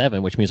were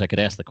 7, which means I could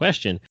ask the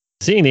question.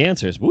 Seeing the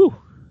answers, woo,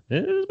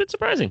 it was a bit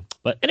surprising.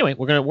 But anyway,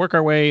 we're going to work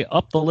our way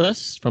up the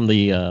list from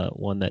the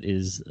one that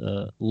is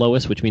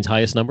lowest, which means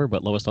highest number,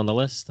 but lowest on the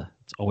list.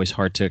 It's always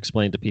hard to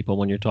explain to people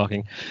when you're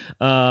talking.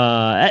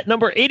 At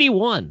number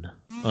 81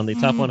 on the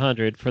top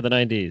 100 for the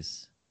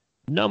 90s.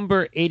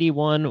 Number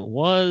 81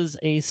 was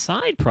a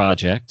side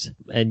project,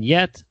 and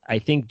yet I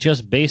think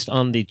just based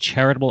on the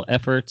charitable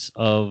efforts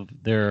of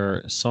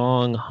their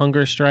song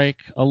Hunger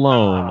Strike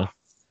alone,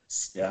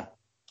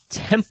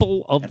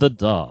 Temple of the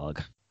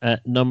Dog.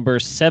 At number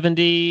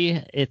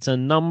 70, it's a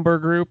number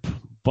group,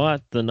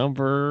 but the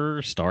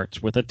number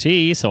starts with a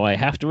T, so I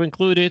have to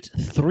include it,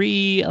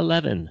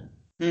 311.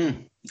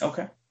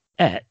 Okay.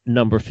 At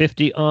number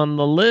 50 on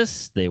the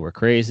list, they were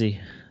crazy,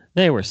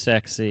 they were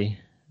sexy,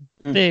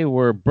 they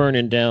were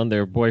burning down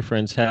their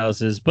boyfriends'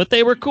 houses, but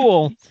they were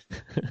cool.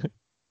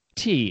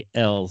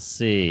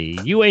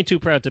 TLC. You ain't too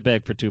proud to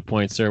beg for 2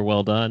 points, sir.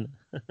 Well done.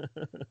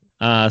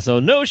 So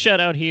no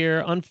shout-out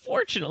here.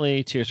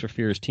 Unfortunately, Tears for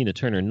Fears, Tina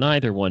Turner,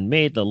 neither one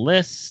made the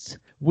list.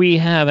 We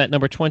have at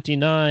number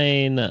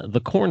 29,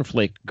 the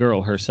Cornflake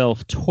Girl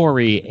herself,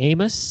 Tori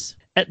Amos.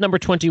 At number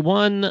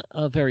 21,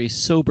 a very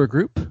sober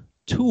group,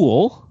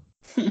 Tool.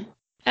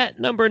 At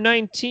number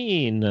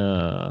 19,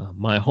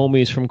 my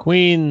homies from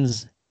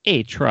Queens,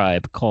 A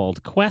Tribe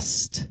Called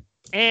Quest.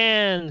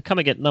 And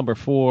coming at number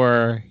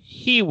 4,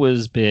 he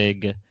was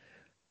big,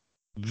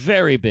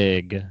 very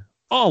big.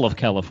 All of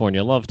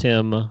California loved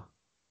him.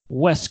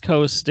 West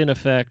Coast in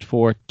effect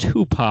for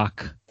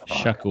Tupac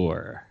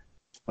Shakur.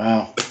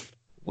 Wow.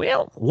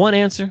 Well, one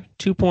answer,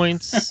 2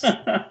 points.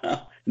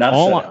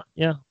 Not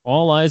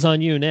all eyes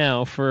on you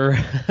now for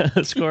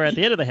a score at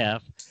the end of the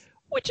half,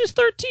 which is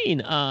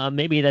 13.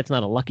 Maybe that's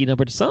not a lucky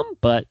number to some,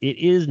 but it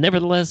is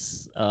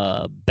nevertheless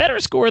a better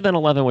score than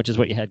 11, which is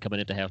what you had coming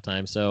into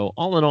halftime. So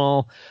all in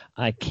all,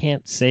 I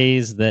can't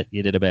say that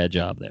you did a bad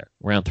job there.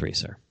 Round 3,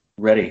 sir.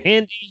 Ready.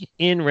 Andy,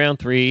 in round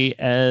 3,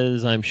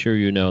 as I'm sure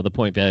you know, the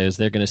point values,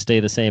 they're going to stay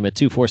the same at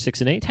 2, 4,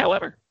 6, and 8.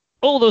 However,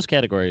 all those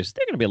categories,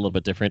 they're going to be a little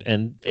bit different,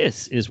 and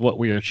this is what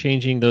we are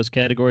changing those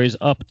categories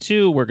up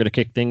to. We're going to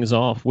kick things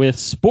off with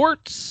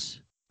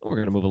sports. We're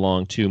going to move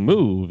along to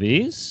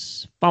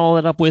movies, follow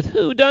it up with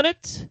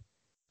whodunit,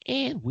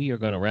 and we are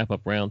going to wrap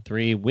up round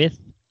 3 with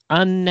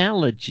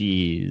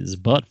analogies.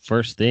 But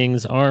first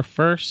things are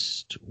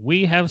first.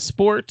 We have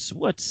sports.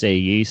 What say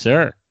ye,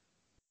 sir?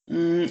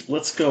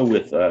 Let's go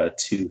with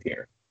 2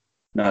 here.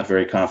 Not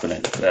very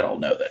confident that I'll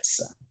know this.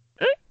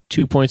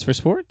 2 points for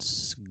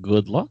sports.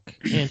 Good luck.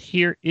 And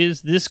here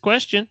is this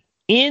question.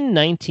 In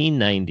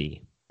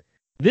 1990,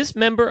 this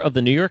member of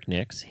the New York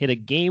Knicks hit a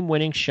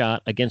game-winning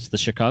shot against the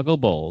Chicago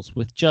Bulls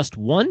with just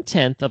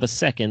 1/10 of a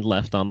second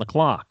left on the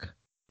clock.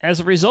 As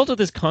a result of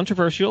this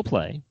controversial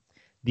play,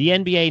 the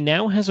NBA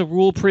now has a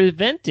rule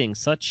preventing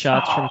such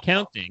shots from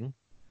counting,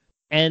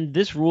 and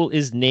this rule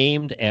is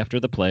named after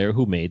the player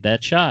who made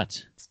that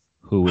shot.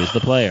 Who is the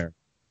player?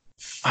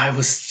 I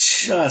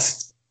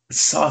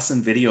saw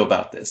some video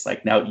about this.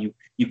 Like, now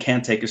you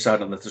can't take a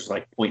shot unless there's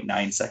like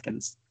 0.9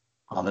 seconds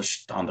on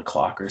the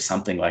clock or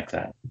something like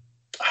that.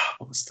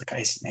 What was the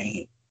guy's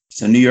name?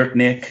 So New York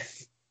Knick,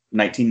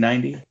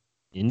 1990.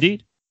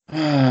 Indeed.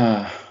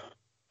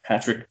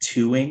 Patrick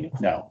Ewing.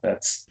 No,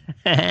 that's.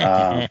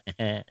 I'm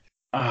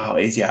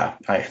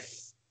gonna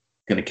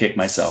kick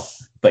myself.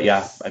 But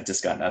yeah, I've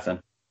just got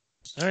nothing.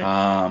 All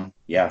right.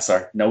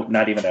 Sorry. No,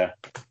 not even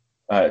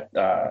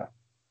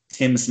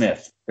Tim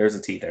Smith. There's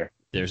a T there.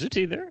 There's a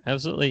T there.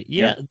 Absolutely.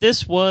 Yeah,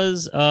 this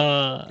was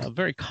a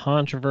very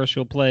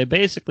controversial play.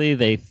 Basically,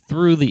 they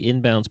threw the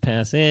inbounds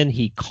pass in.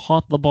 He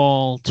caught the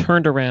ball,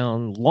 turned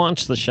around,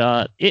 launched the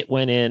shot. It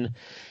went in,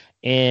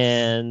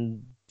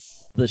 and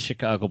the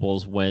Chicago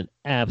Bulls went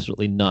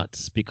absolutely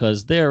nuts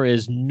because there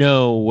is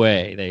no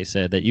way, they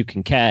said, that you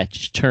can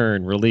catch,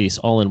 turn, release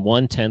all in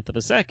 1/10 of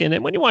a second.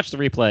 And when you watch the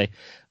replay,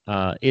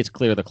 It's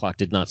clear the clock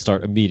did not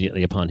start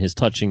immediately upon his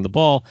touching the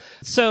ball.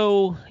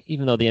 So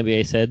even though the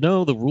NBA said,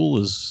 no, the rule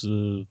is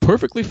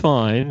perfectly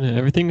fine,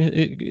 everything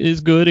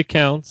is good, it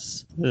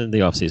counts, in the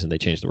offseason they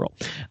changed the rule.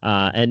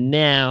 And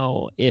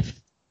now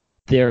if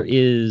there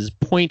is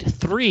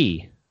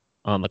 0.3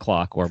 on the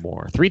clock or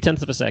more,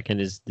 0.3 of a second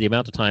is the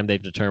amount of time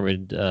they've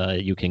determined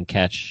you can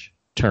catch,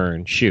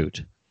 turn,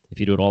 shoot. If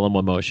you do it all in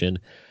one motion,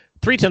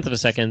 0.3 of a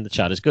second, the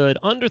shot is good.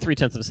 Under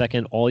 0.3 of a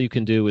second, all you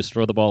can do is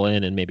throw the ball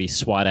in and maybe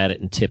swat at it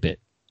and tip it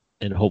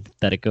and hope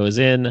that it goes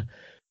in.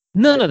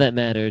 None of that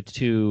mattered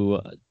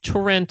to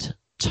Trent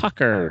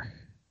Tucker.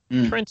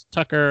 Trent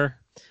Tucker,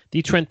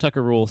 the Trent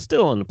Tucker rule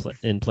still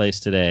in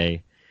place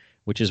today,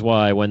 which is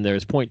why when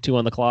there's 0.2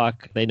 on the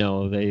clock, they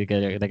know they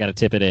got to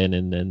tip it in,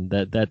 and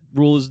that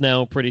rule is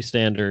now pretty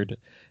standard.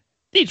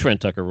 The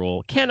Trent Tucker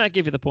rule cannot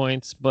give you the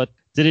points, but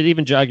did it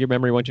even jog your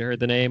memory once you heard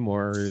the name,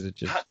 or is it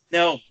just...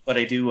 No, but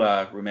I do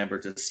remember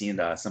just seeing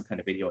some kind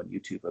of video on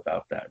YouTube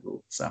about that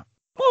rule. So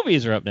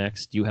movies are up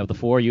next. You have the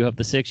 4, you have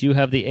the 6, you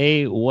have the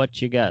A.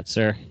 What you got,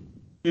 sir?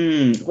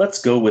 Let's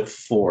go with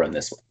 4 on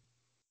this one.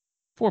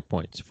 4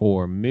 points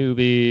for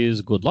movies.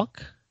 Good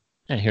luck.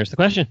 And here's the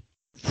question.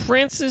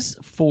 Francis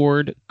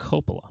Ford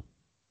Coppola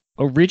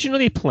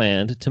originally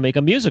planned to make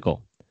a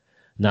musical,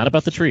 not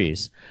about the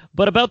trees,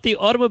 but about the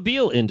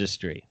automobile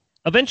industry,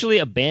 eventually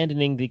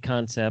abandoning the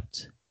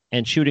concept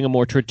and shooting a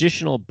more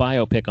traditional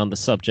biopic on the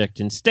subject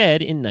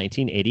instead in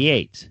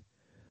 1988.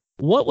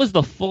 What was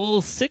the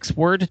full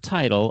 6-word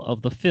title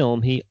of the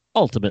film he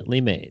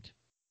ultimately made?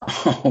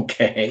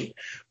 Okay.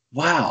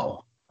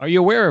 Wow. Are you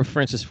aware of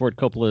Francis Ford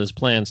Coppola's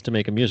plans to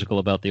make a musical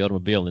about the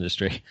automobile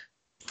industry?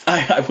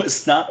 I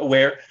was not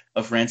aware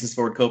of Francis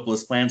Ford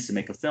Coppola's plans to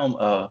make a film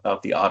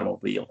about the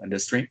automobile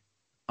industry.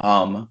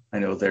 I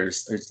know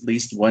there's at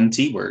least one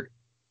T word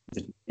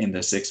in the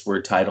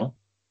 6-word title.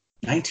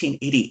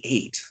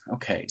 1988.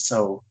 Okay,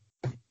 so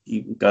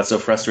he got so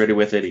frustrated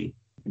with it, he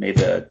made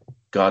The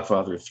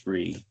Godfather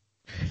 3.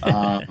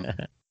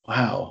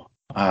 Wow.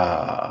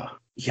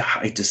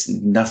 Yeah,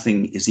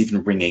 nothing is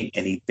even ringing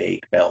any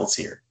vague bells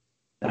here.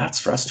 That's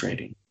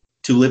frustrating.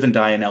 To Live and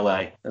Die in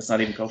L.A. That's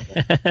not even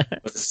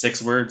Coppola. Was it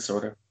 6 words,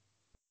 sort of?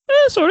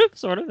 Sort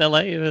of.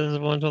 L.A. is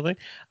one thing.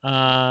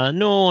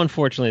 No,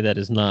 unfortunately, that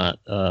is not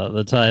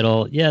the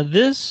title. Yeah,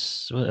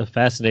 this was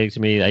fascinating to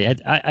me.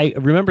 I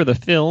remember the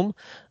film.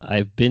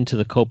 I've been to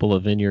the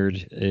Coppola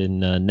Vineyard in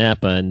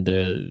Napa, and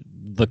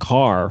the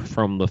car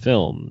from the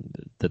film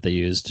that they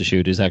used to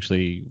shoot is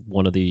actually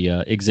one of the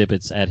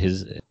exhibits at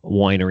his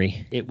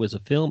winery. It was a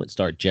film. It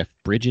starred Jeff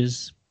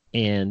Bridges,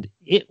 and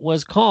it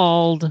was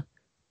called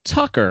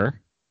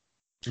Tucker,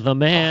 the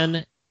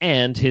Man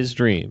and His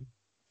Dream.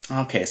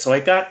 Okay, so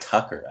I got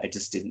Tucker. I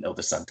just didn't know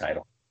the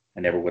subtitle.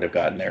 I never would have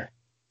gotten there.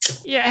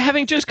 Yeah,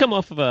 having just come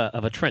off of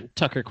a Trent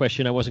Tucker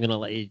question, I wasn't going to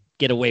let you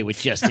get away with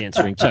just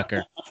answering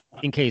Tucker,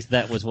 in case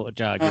that was what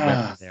jogged your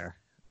memory there.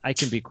 I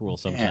can be cruel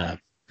sometimes.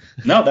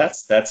 Yeah. No,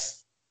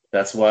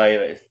 that's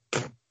why I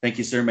think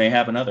you, sir, may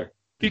have another.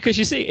 Because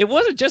you see, it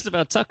wasn't just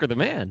about Tucker the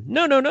Man.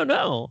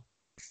 No.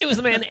 It was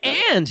the man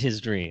and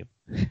his dream.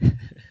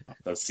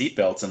 Those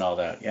seatbelts and all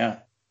that, yeah.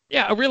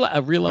 Yeah, a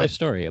real life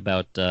story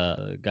about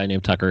a guy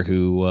named Tucker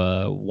who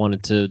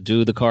wanted to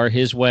do the car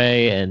his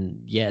way,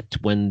 and yet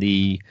when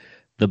the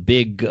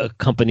big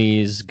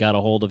companies got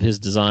a hold of his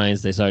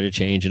designs, they started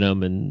changing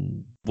them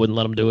and wouldn't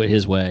let him do it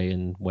his way.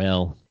 And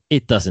well,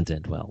 it doesn't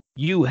end well.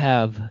 You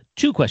have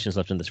 2 questions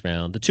left in this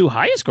round, the 2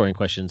 highest scoring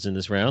questions in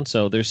this round,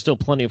 so there's still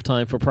plenty of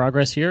time for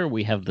progress here.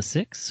 We have the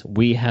 6,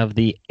 we have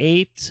the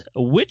 8.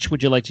 Which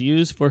would you like to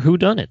use for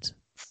whodunit?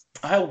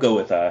 I'll go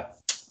with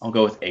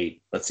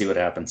 8. Let's see what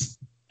happens.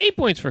 8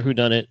 points for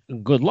whodunit.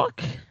 Good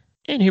luck.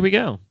 And here we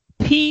go.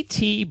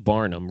 P.T.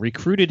 Barnum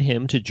recruited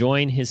him to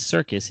join his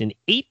circus in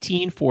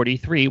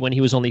 1843 when he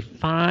was only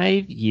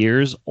 5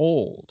 years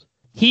old.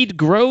 He'd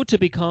grow to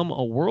become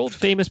a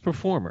world-famous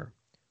performer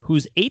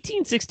whose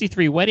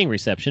 1863 wedding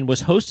reception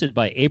was hosted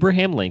by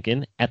Abraham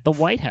Lincoln at the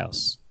White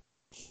House.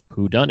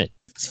 Whodunit?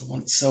 So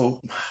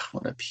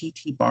one of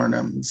P.T.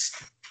 Barnum's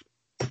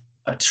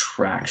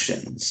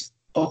attractions.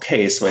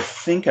 Okay, so I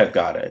think I've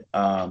got it.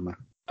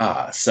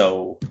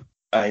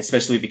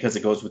 Especially because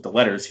it goes with the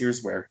letters,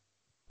 here's where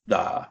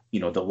the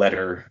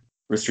letter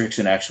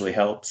restriction actually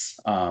helps.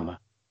 I'm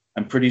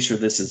pretty sure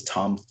this is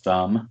Tom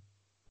Thumb.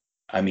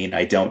 I mean,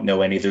 I don't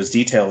know any of those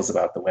details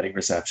about the wedding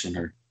reception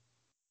or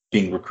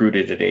being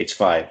recruited at age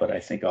 5, but I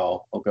think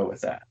I'll go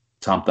with that.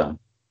 Tom Thumb.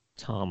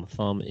 Tom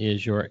Thumb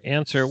is your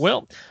answer.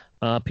 Well,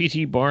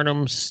 P.T.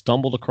 Barnum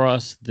stumbled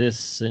across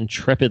this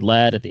intrepid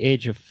lad at the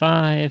age of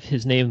 5.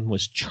 His name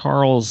was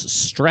Charles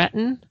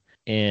Stratton,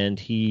 and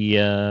he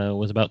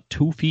was about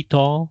 2 feet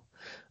tall.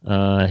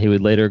 He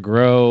would later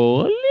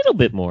grow a little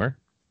bit more,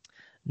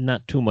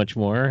 not too much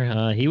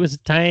more. He was a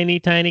tiny,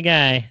 tiny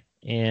guy.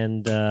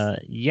 And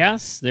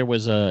yes, there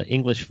was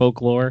English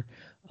folklore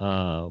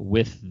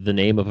with the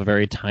name of a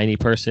very tiny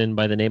person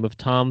by the name of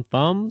Tom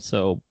Thumb.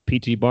 So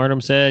P.T.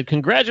 Barnum said,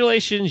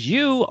 "Congratulations,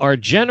 you are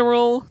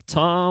General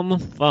Tom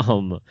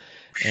Thumb."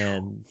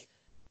 And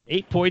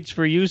 8 points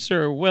for you,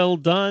 sir. Well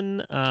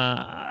done.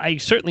 I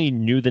certainly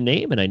knew the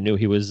name, and I knew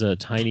he was a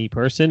tiny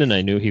person, and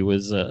I knew he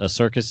was a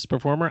circus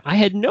performer. I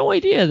had no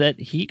idea that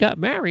he got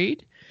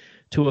married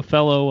to a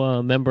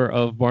fellow member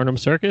of Barnum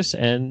Circus,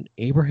 and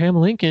Abraham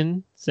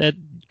Lincoln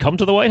said, "Come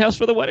to the White House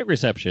for the wedding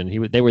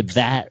reception." They were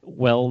that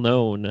well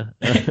known.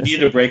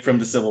 Need a break from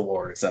the Civil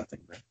War or something.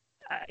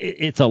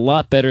 It's a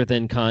lot better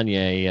than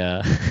Kanye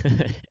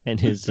and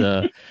his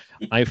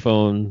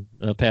iPhone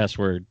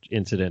password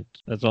incident.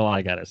 That's all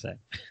I gotta say.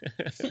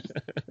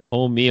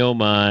 Oh me, oh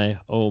my,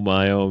 oh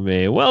my, oh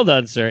me. Well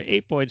done, sir.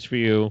 8 points for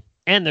you.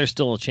 And there's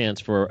still a chance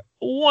for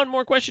one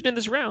more question in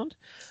this round.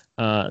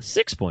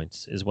 6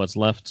 points is what's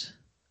left.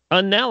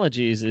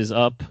 Analogies is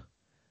up.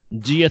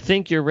 Do you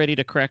think you're ready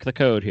to crack the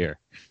code here?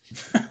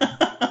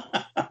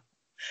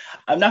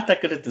 I'm not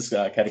that good at this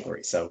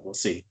category, so we'll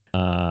see.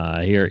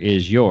 Here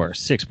is your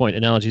 6-point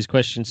analogies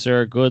question,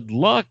 sir. Good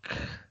luck.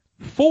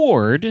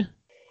 Ford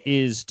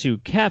is to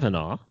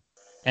Kavanaugh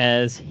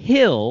as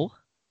Hill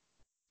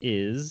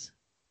is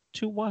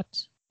to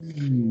what?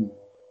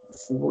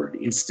 Ford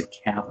is to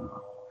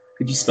Kavanaugh.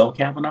 Could you spell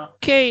Kavanaugh?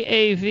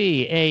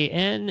 Kavanaughh.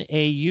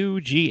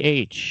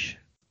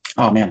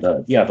 Oh man,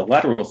 the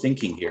lateral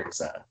thinking here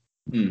is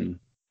I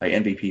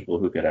envy people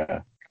who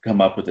could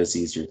come up with this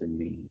easier than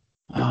me.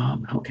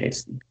 Okay,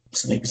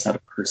 so maybe it's not a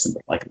person,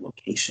 but like a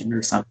location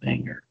or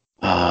something, or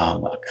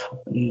a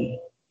company.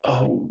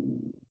 Oh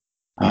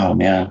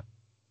man,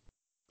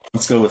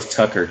 let's go with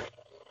Tucker.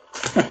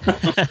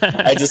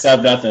 I just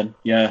have nothing.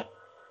 Yeah.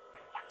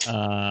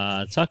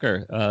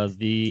 Tucker,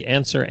 the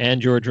answer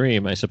and your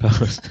dream, I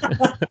suppose.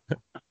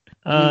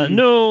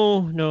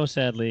 No,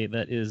 sadly,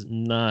 that is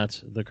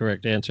not the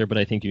correct answer, but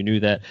I think you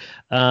knew that.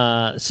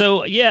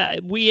 So, yeah,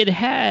 we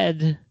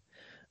had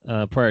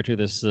prior to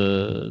this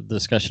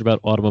discussion about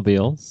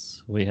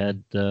automobiles, we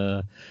had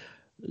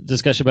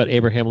discussion about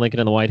Abraham Lincoln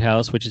in the White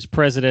House, which is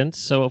president.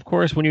 So, of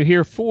course, when you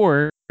hear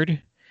Ford,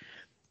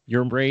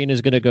 your brain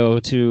is going to go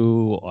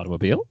to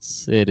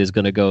automobiles. It is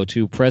going to go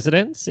to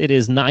presidents. It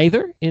is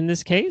neither in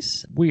this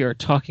case. We are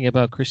talking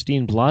about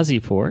Christine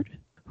Blasey Ford,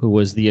 who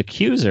was the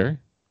accuser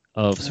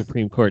of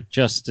Supreme Court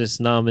Justice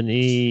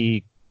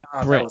nominee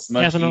Brett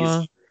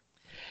Kavanaugh.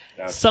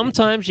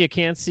 Sometimes you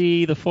can't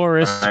see the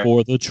forest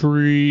for the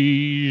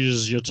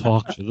trees. You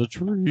talk to the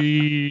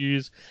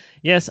trees.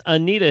 Yes,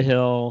 Anita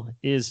Hill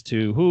is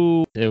to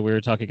who?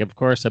 We're talking, of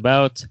course,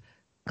 about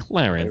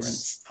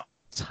Clarence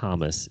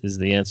Thomas is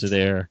the answer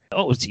there.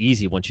 Oh, it's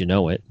easy once you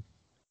know it.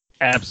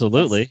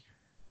 Absolutely.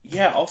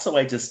 Yeah. Also,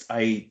 I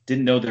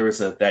didn't know there was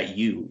that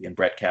U in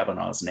Brett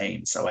Kavanaugh's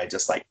name, so I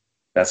just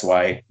that's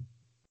why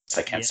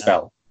I can't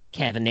spell.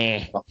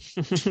 Kavanaugh.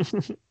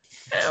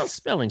 Well,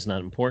 spelling's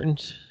not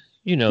important.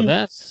 You know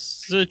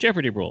that's the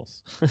Jeopardy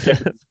rules.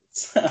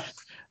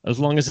 As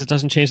long as it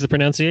doesn't change the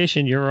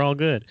pronunciation, you're all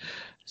good,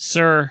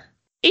 sir.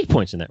 8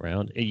 points in that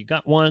round. You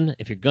got one.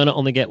 If you're going to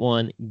only get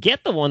one,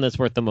 get the one that's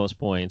worth the most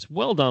points.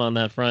 Well done on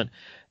that front.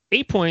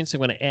 8 points I'm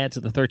going to add to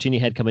the 13 you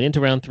had coming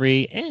into round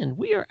 3. And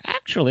we are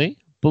actually,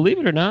 believe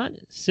it or not,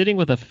 sitting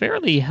with a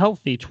fairly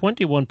healthy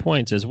 21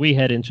 points as we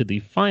head into the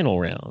final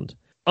round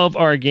of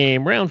our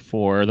game, round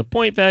 4. The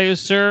point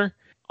values, sir,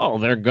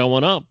 they're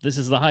going up. This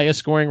is the highest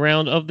scoring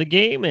round of the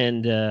game.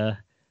 And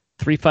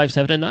 3, 5,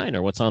 7, and 9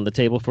 are what's on the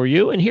table for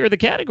you. And here are the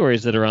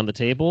categories that are on the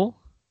table,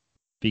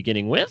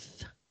 beginning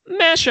with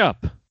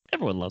mashup.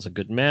 Everyone loves a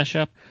good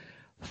mashup.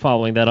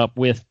 Following that up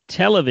with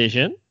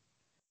television.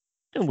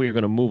 And we're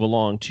going to move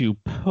along to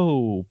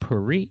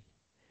potpourri.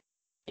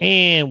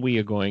 And we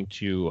are going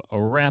to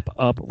wrap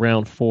up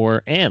round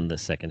 4 and the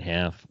second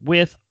half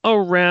with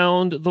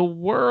around the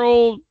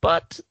world.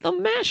 But the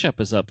mashup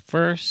is up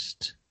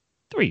first.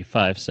 3,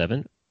 5,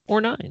 7,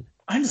 or 9.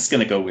 I'm just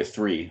going to go with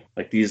 3.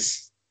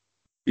 These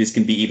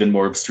can be even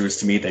more abstruse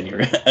to me than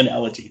your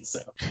analogies.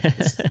 So.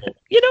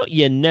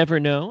 You never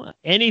know.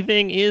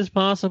 Anything is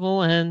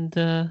possible, and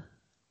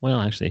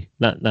actually,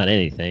 not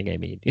anything. I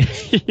mean,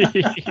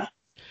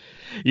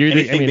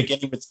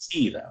 beginning with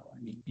T, though.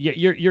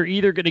 You're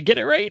either going to get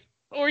it right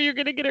or you're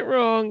going to get it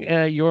wrong.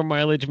 Your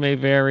mileage may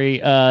vary.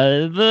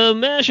 The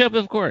mashup,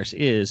 of course,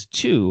 is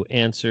 2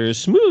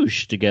 answers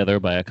smooshed together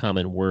by a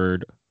common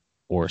word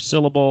or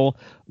syllable.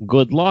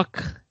 Good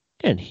luck,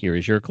 and here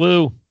is your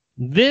clue.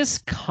 This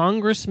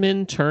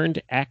congressman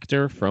turned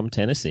actor from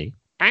Tennessee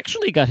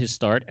actually got his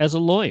start as a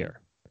lawyer,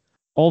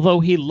 although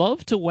he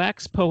loved to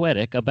wax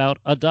poetic about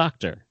a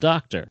doctor.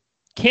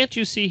 Can't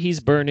you see he's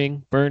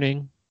burning?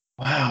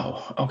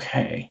 Wow,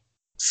 okay.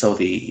 So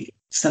the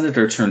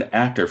senator turned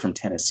actor from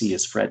Tennessee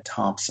is Fred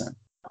Thompson.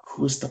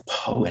 Who's the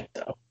poet,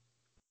 though?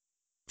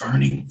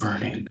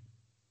 Burning.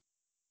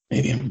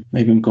 Maybe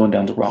I'm going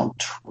down the wrong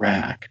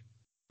track.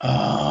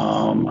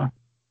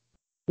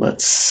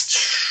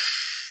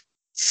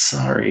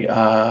 Sorry.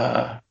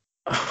 Oh,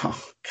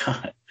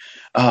 God.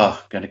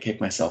 Oh, gonna kick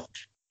myself.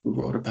 Who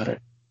wrote about a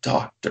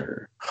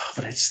doctor? Oh,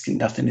 but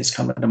nothing is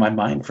coming to my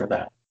mind for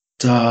that.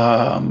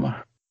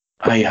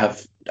 I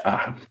have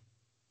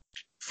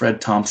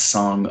Fred Thompson's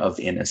Song of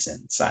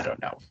Innocence. I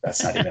don't know.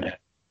 That's not even it.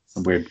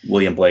 Some weird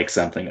William Blake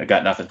something. I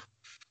got nothing.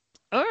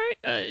 All right.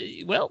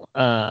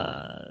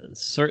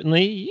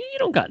 Certainly you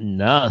don't got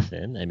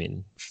nothing. I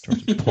mean, in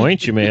terms of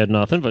points, you may have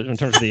nothing, but in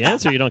terms of the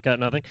answer, you don't got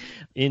nothing.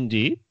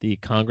 Indeed, the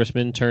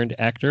congressman turned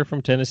actor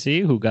from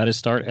Tennessee who got his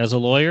start as a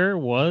lawyer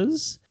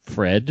was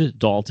Fred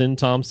Dalton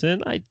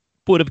Thompson. I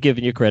would have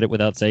given you credit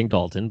without saying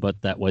Dalton,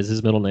 but that was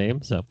his middle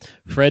name. So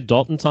Fred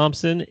Dalton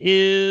Thompson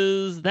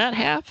is that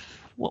half.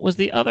 What was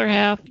the other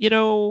half?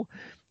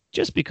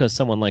 Just because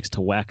someone likes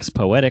to wax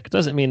poetic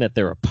doesn't mean that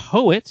they're a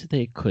poet.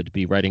 They could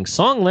be writing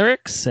song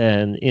lyrics.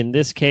 And in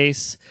this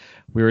case,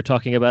 we were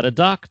talking about a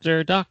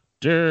doctor.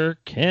 Doctor,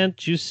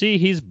 can't you see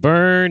he's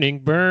burning,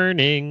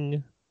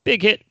 burning?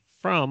 Big hit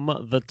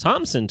from the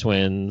Thompson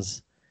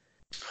Twins.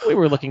 We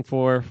were looking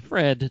for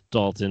Fred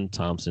Dalton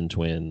Thompson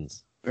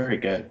Twins. Very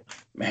good.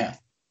 Man,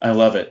 I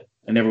love it.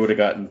 I never would have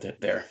gotten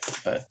there,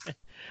 but...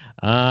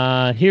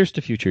 Here's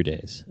to future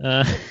days.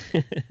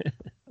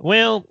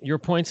 Well, your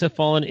points have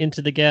fallen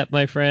into the gap,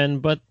 my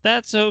friend, but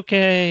that's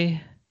okay.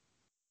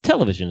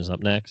 Television is up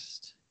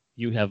next.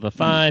 You have the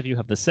 5, you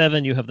have the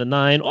 7, you have the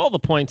 9, all the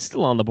points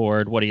still on the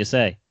board. What do you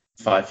say?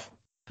 5.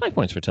 5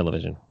 points for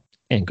television.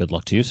 And good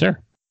luck to you, sir.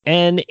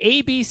 An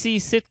ABC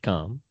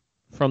sitcom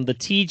from the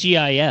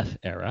TGIF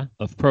era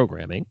of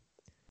programming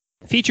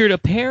featured a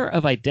pair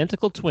of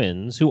identical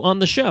twins who on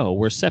the show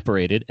were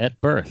separated at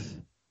birth.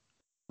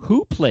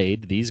 Who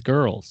played these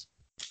girls?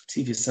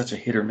 TV is such a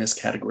hit or miss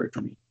category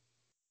for me.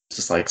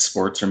 Just like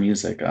sports or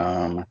music.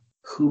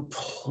 Who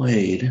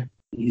played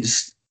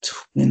these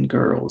twin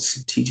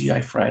girls?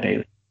 TGI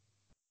Friday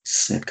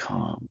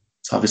sitcom.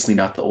 It's obviously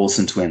not the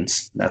Olsen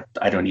twins.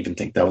 I don't even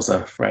think that was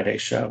a Friday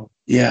show.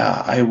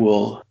 Yeah,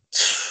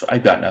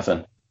 I've got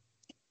nothing.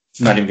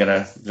 I'm not even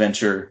going to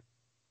venture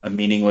a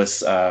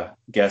meaningless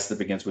guess that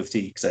begins with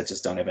T because I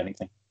just don't have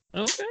anything.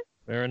 Okay,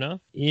 fair enough.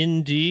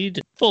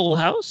 Indeed, Full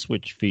House,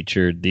 which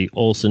featured the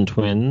Olsen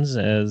twins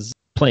as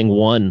playing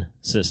one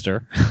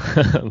sister.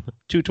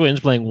 2 twins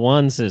playing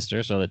one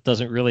sister, so that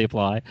doesn't really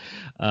apply.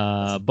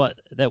 But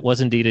that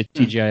was indeed a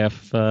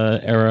TGIF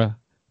era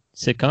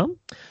sitcom.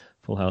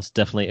 Full House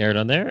definitely aired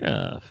on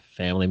there.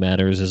 Family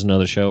Matters is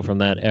another show from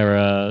that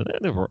era.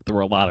 There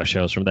were a lot of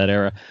shows from that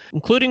era,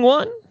 including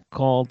one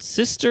called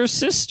Sister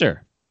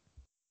Sister,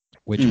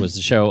 which was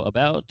the show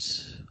about,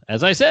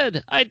 as I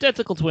said,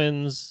 identical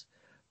twins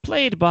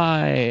played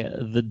by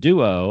the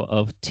duo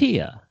of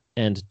Tia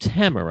and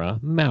Tamara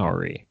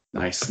Mowry.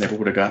 Nice. Never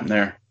would have gotten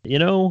there.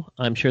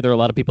 I'm sure there are a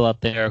lot of people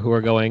out there who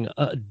are going,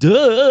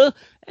 duh,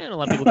 and a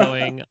lot of people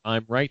going,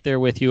 I'm right there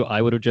with you.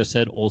 I would have just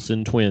said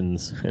Olsen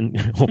twins and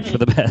hope for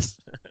the best.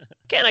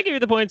 Can I give you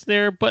the points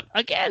there? But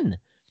again,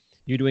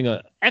 you're doing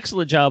an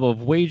excellent job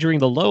of wagering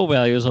the low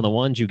values on the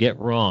ones you get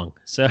wrong.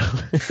 So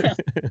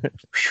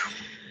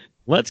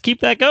let's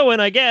keep that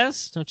going, I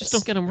guess. Just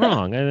don't get them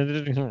wrong.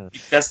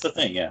 That's the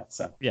thing, yeah.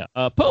 So yeah.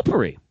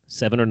 Potpourri,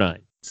 7 or 9?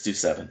 Let's do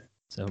 7.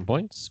 7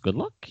 points. Good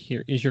luck.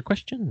 Here is your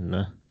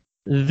question.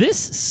 This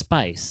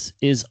spice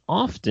is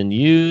often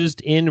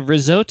used in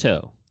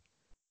risotto,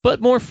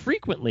 but more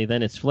frequently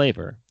than its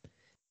flavor.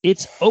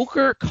 Its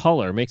ochre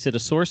color makes it a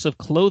source of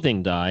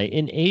clothing dye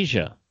in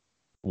Asia.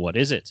 What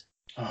is it?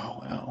 Oh,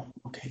 wow.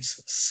 Okay,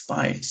 so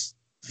spice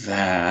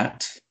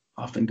that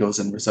often goes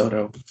in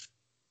risotto,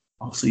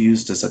 also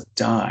used as a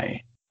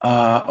dye.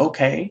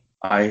 Okay.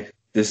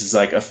 This is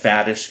like a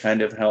faddish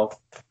kind of health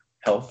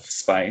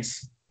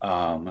spice.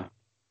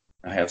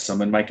 I have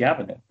some in my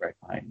cabinet right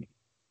behind me.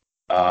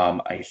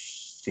 I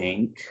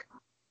think,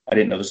 I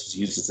didn't know this was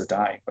used as a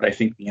dye, but I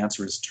think the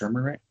answer is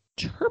turmeric.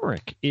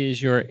 Turmeric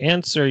is your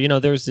answer.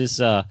 There's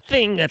this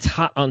thing that's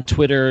hot on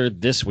Twitter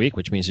this week,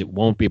 which means it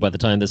won't be by the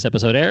time this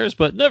episode airs.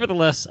 But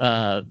nevertheless,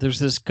 there's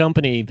this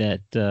company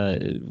that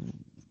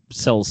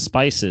sells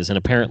spices, and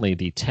apparently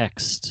the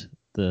text,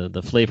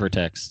 the flavor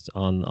text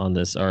on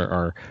this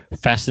are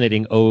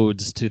fascinating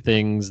odes to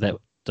things that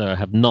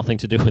have nothing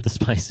to do with the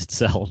spice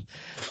itself.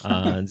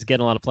 It's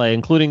getting a lot of play,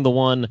 including the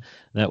one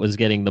that was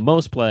getting the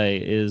most play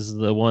is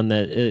the one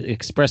that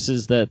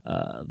expresses that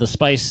the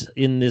spice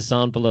in this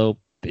envelope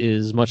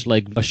is much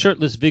like a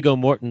shirtless Viggo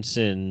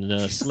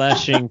Mortensen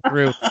slashing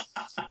through,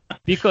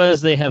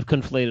 because they have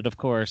conflated, of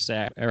course,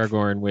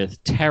 Aragorn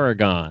with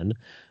tarragon,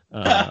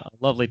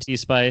 lovely tea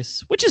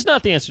spice, which is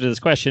not the answer to this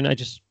question. I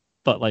just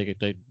thought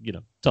I'd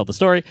tell the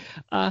story.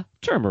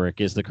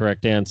 Turmeric is the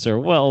correct answer.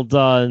 Well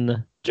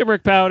done.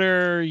 Turmeric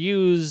powder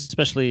used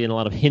especially in a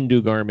lot of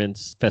Hindu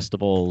garments,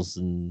 festivals,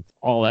 and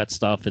all that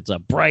stuff. It's a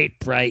bright,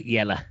 bright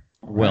yellow.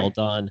 Well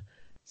done.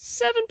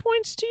 7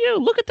 points to you.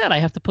 Look at that. I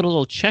have to put a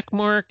little check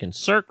mark and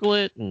circle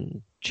it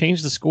and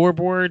change the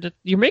scoreboard.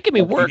 You're making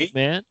me work,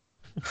 man.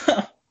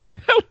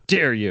 How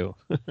dare you?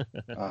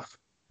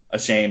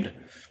 Ashamed.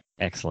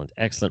 Excellent.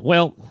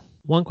 Well,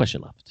 one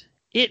question left.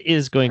 It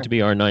is going to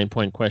be our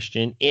 9-point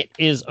question. It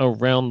is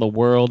around the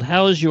world.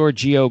 How's your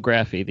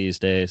geography these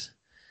days?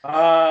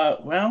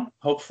 Well,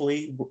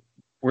 hopefully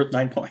worth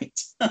 9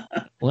 points.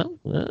 Well,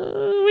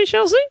 we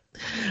shall see.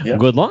 Yep.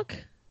 Good luck.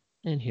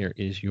 And here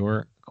is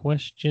your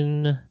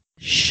question.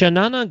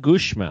 Shanana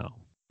Gusmao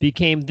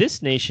became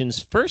this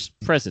nation's first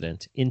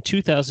president in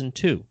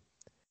 2002.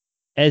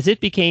 as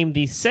it became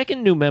the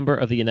second new member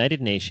of the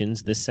United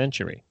Nations this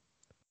century.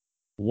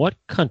 What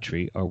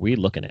country are we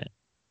looking at?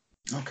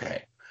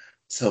 Okay.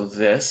 So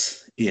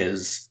this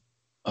is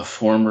a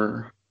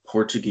former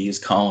Portuguese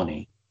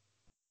colony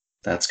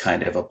that's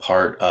kind of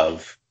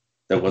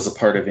that was a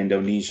part of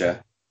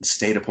Indonesia, the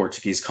state of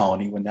Portuguese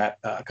colony when that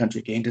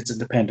country gained its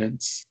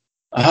independence.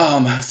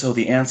 So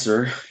the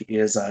answer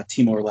is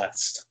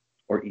Timor-Leste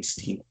or East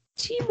Timor.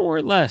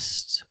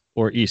 Timor-Leste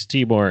or East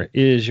Timor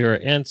is your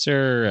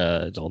answer.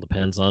 It all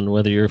depends on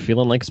whether you're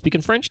feeling like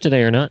speaking French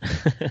today or not,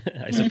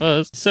 I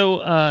suppose. So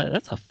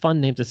that's a fun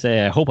name to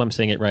say. I hope I'm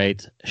saying it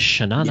right.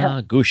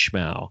 Shanana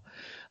Gusmao.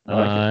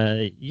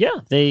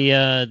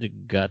 They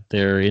got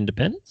their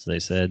independence. They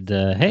said,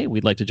 hey,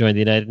 we'd like to join the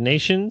United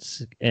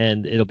Nations,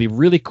 and it'll be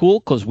really cool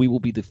because we will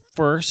be the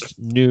first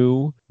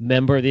new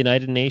member of the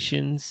United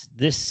Nations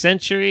this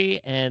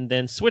century. And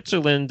then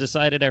Switzerland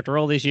decided after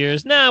all these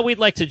years, we'd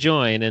like to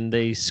join, and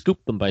they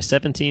scooped them by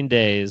 17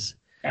 days.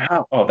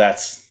 Oh,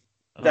 that's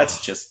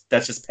just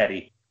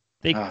petty.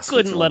 They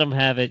couldn't let them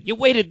have it. You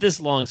waited this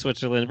long,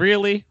 Switzerland.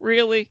 Really?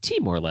 Really?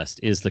 Timor-Leste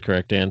is the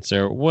correct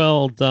answer.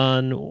 Well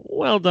done.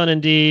 Well done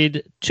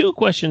indeed. 2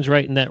 questions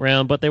right in that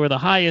round, but they were the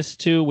highest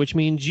 2, which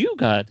means you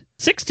got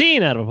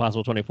 16 out of a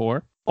possible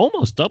 24.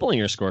 Almost doubling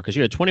your score because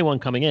you had 21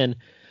 coming in.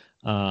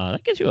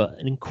 That gives you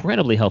an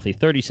incredibly healthy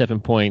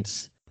 37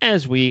 points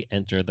as we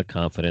enter the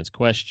confidence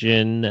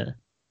question.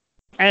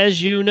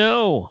 As you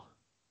know,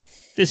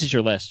 this is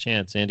your last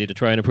chance, Andy, to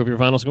try and improve your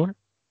final score.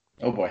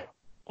 Oh, boy.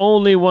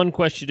 Only one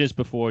question is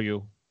before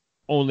you.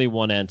 Only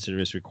one answer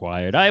is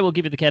required. I will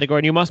give you the category,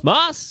 and you must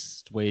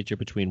wager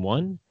between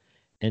 1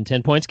 and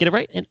 10 points. Get it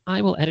right, and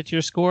I will add it to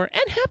your score,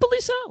 and happily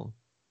so.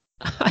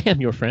 I am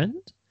your friend.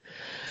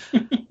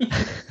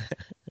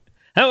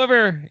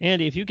 However,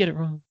 Andy, if you get it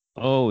wrong,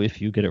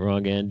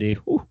 Andy,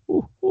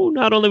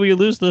 not only will you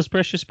lose those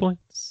precious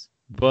points,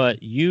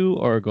 but you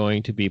are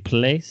going to be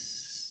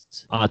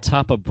placed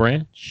atop a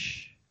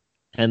branch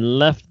and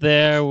left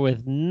there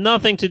with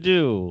nothing to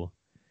do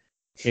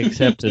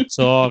except to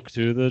talk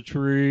to the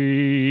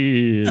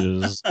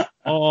trees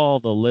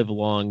all the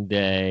livelong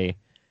day.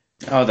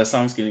 Oh, that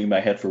song's getting in my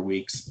head for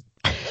weeks.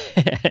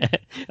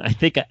 I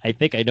think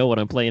I know what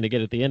I'm playing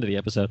again at the end of the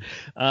episode.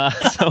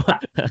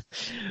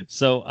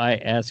 So I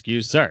ask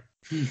you, sir,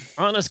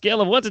 on a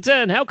scale of 1 to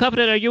 10, how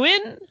confident are you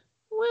in?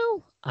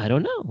 Well, I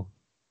don't know.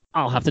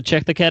 I'll have to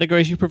check the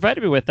categories you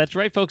provided me with. That's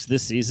right, folks.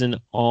 This season,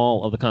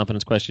 all of the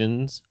confidence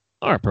questions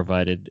are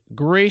provided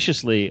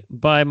graciously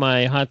by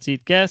my hot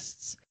seat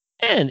guests.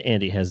 And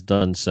Andy has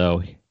done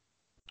so.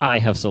 I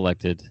have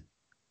selected.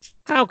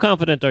 How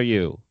confident are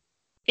you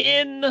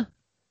in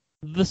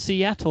the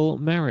Seattle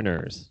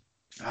Mariners?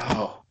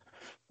 Oh,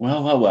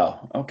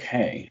 well.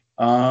 Okay. It's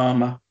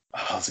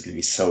going to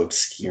be so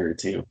obscure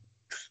too.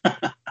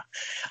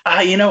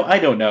 I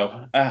don't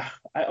know.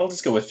 I'll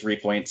just go with 3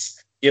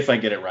 points if I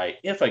get it right.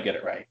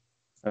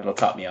 That'll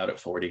top me out at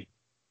 40.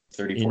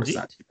 34 is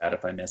not too bad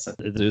if I miss it.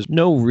 There's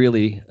no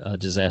really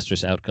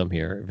disastrous outcome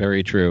here.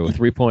 Very true.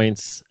 3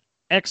 points.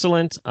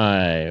 Excellent.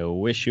 I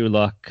wish you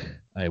luck.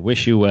 I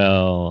wish you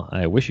well.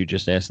 I wish you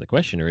just asked the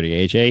question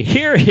already, AJ.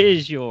 Here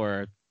is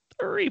your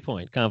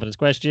 3-point confidence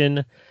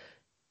question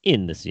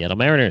in the Seattle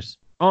Mariners.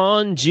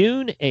 On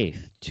June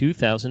 8th,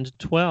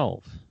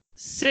 2012,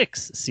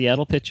 6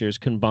 Seattle pitchers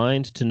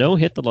combined to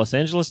no-hit the Los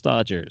Angeles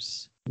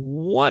Dodgers.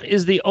 What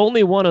is the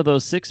only one of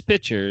those 6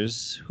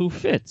 pitchers who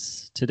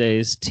fits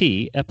today's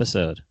T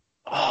episode?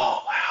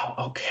 Oh, wow.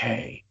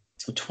 Okay.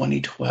 So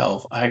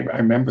 2012, I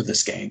remember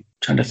this game. I'm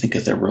trying to think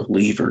of their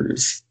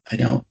relievers.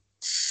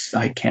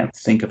 I can't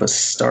think of a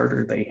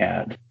starter they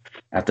had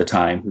at the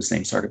time whose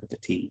name started with a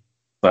T,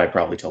 but I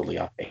probably totally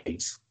off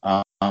base.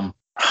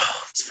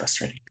 It's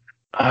frustrating.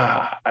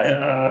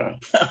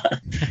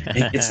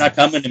 It's not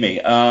coming to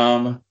me.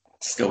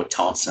 Let's go with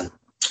Thompson.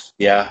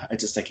 Yeah, I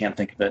can't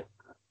think of it.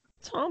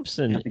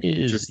 Thompson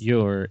is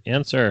your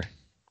answer.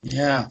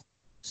 Yeah.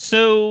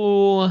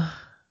 So,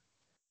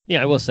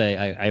 I will say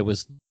I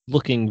was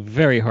looking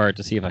very hard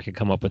to see if I could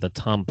come up with a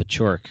Tom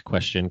Pachork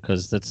question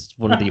because that's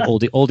one of the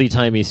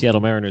oldie-timey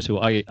Seattle Mariners who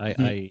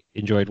I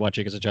enjoyed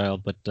watching as a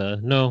child. But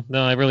no,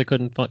 I really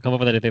couldn't come up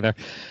with anything there.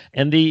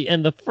 And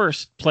the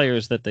first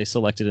players that they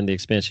selected in the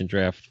expansion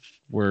draft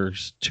were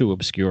too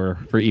obscure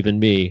for even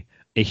me,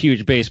 a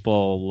huge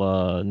baseball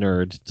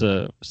nerd,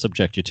 to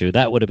subject you to.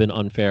 That would have been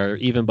unfair,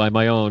 even by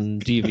my own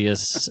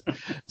devious,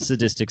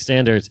 sadistic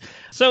standards.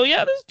 So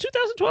yeah, this is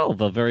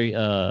 2012, a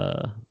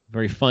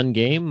very fun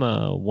game.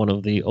 One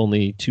of the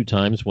only 2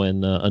 times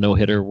when a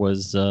no-hitter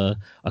was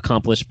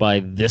accomplished by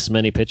this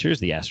many pitchers.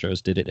 The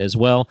Astros did it as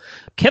well.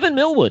 Kevin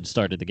Millwood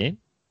started the game,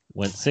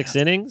 went 6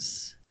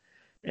 innings,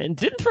 and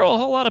didn't throw a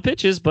whole lot of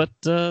pitches, but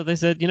they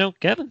said,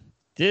 Kevin,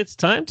 it's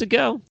time to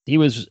go. He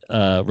was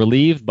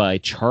relieved by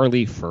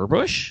Charlie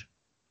Furbush.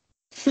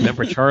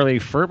 Remember Charlie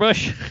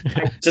Furbush?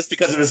 Just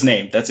because of his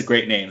name. That's a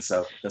great name,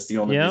 so that's the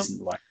only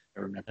reason why I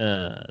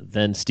remember.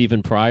 Then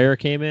Stephen Pryor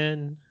came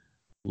in,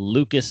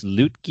 Lucas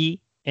Lutke,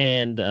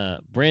 and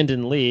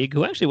Brandon League,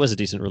 who actually was a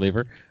decent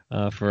reliever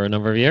for a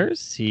number of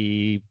years.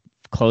 He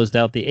closed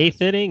out the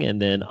 8th inning,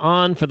 and then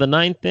on for the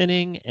 9th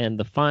inning, and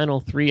the final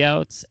 3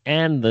 outs,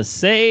 and the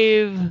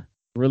save.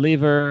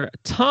 Reliever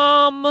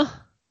Tom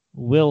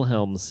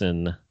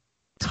Wilhelmsen.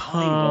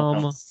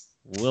 Tom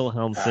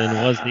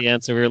Wilhelmsen was the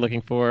answer we were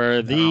looking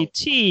for. The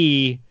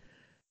T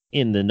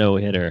in the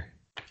no-hitter.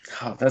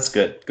 Oh, that's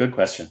good. Good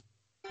question.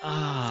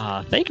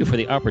 Thank you for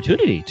the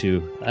opportunity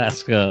to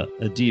ask a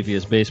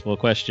devious baseball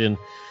question.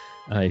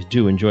 I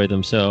do enjoy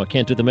them, so I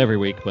can't do them every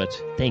week, but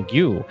thank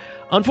you.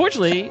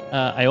 Unfortunately,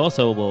 I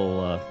also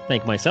will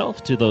thank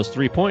myself to those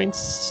 3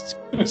 points,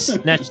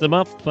 snatch them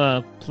up,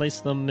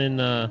 place them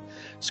in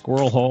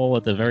Squirrel Hole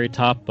at the very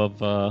top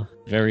of a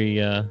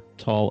very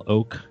tall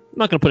oak. I'm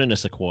not going to put in a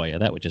sequoia.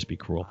 That would just be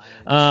cruel.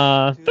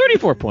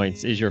 34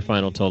 points is your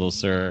final total,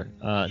 sir.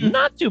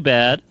 Not too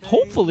bad.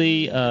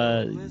 Hopefully,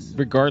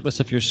 regardless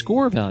of your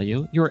score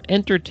value, your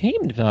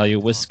entertainment value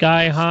was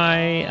sky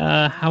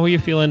high. How are you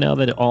feeling now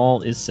that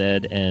all is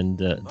said and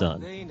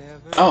done?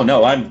 Oh,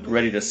 no, I'm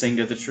ready to sing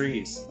to the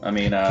trees. I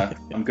mean,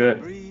 I'm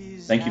good.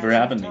 Thank you for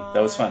having me.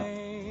 That was fun.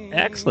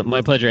 Excellent.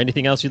 My pleasure.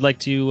 Anything else you'd like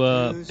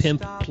to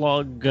pimp,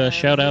 plug,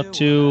 shout out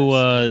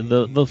to?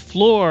 The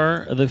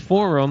floor, the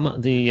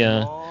forum,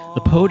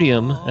 the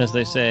podium, as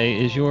they say,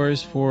 is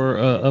yours for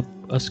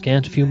a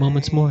scant few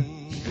moments more.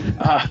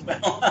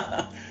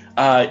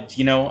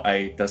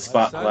 The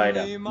spotlight,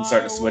 I'm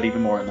starting to sweat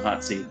even more in the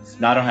hot seat.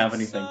 No, I don't have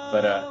anything,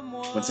 but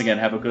once again,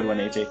 have a good one,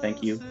 AJ.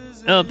 Thank you.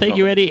 Oh, thank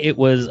you, Eddie. It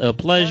was a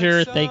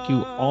pleasure. Thank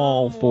you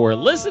all for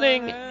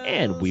listening,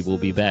 and we will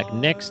be back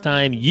next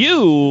time.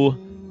 You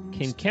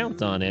can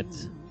count on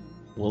it.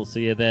 We'll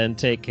see you then.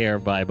 Take care.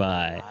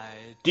 Bye-bye.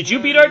 Did you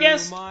beat our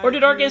guest, or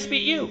did our guest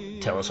beat you?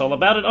 Tell us all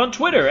about it on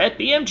Twitter at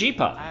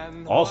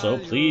BMGPod. Also,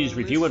 please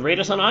review and rate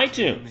us on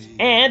iTunes.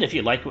 And if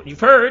you like what you've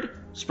heard,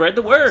 spread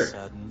the word.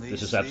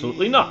 This has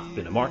absolutely not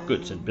been a Mark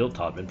Goodson, Bill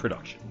Todman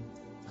production.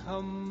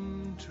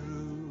 Come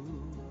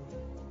true.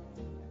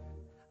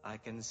 I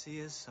can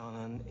see us on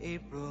an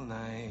April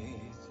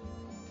night,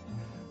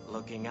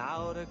 looking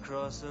out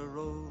across a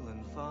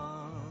rolling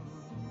farm,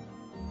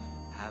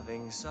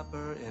 having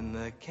supper in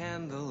the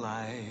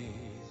candlelight,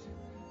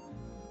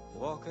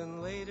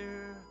 walking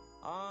later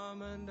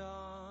arm in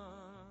arm.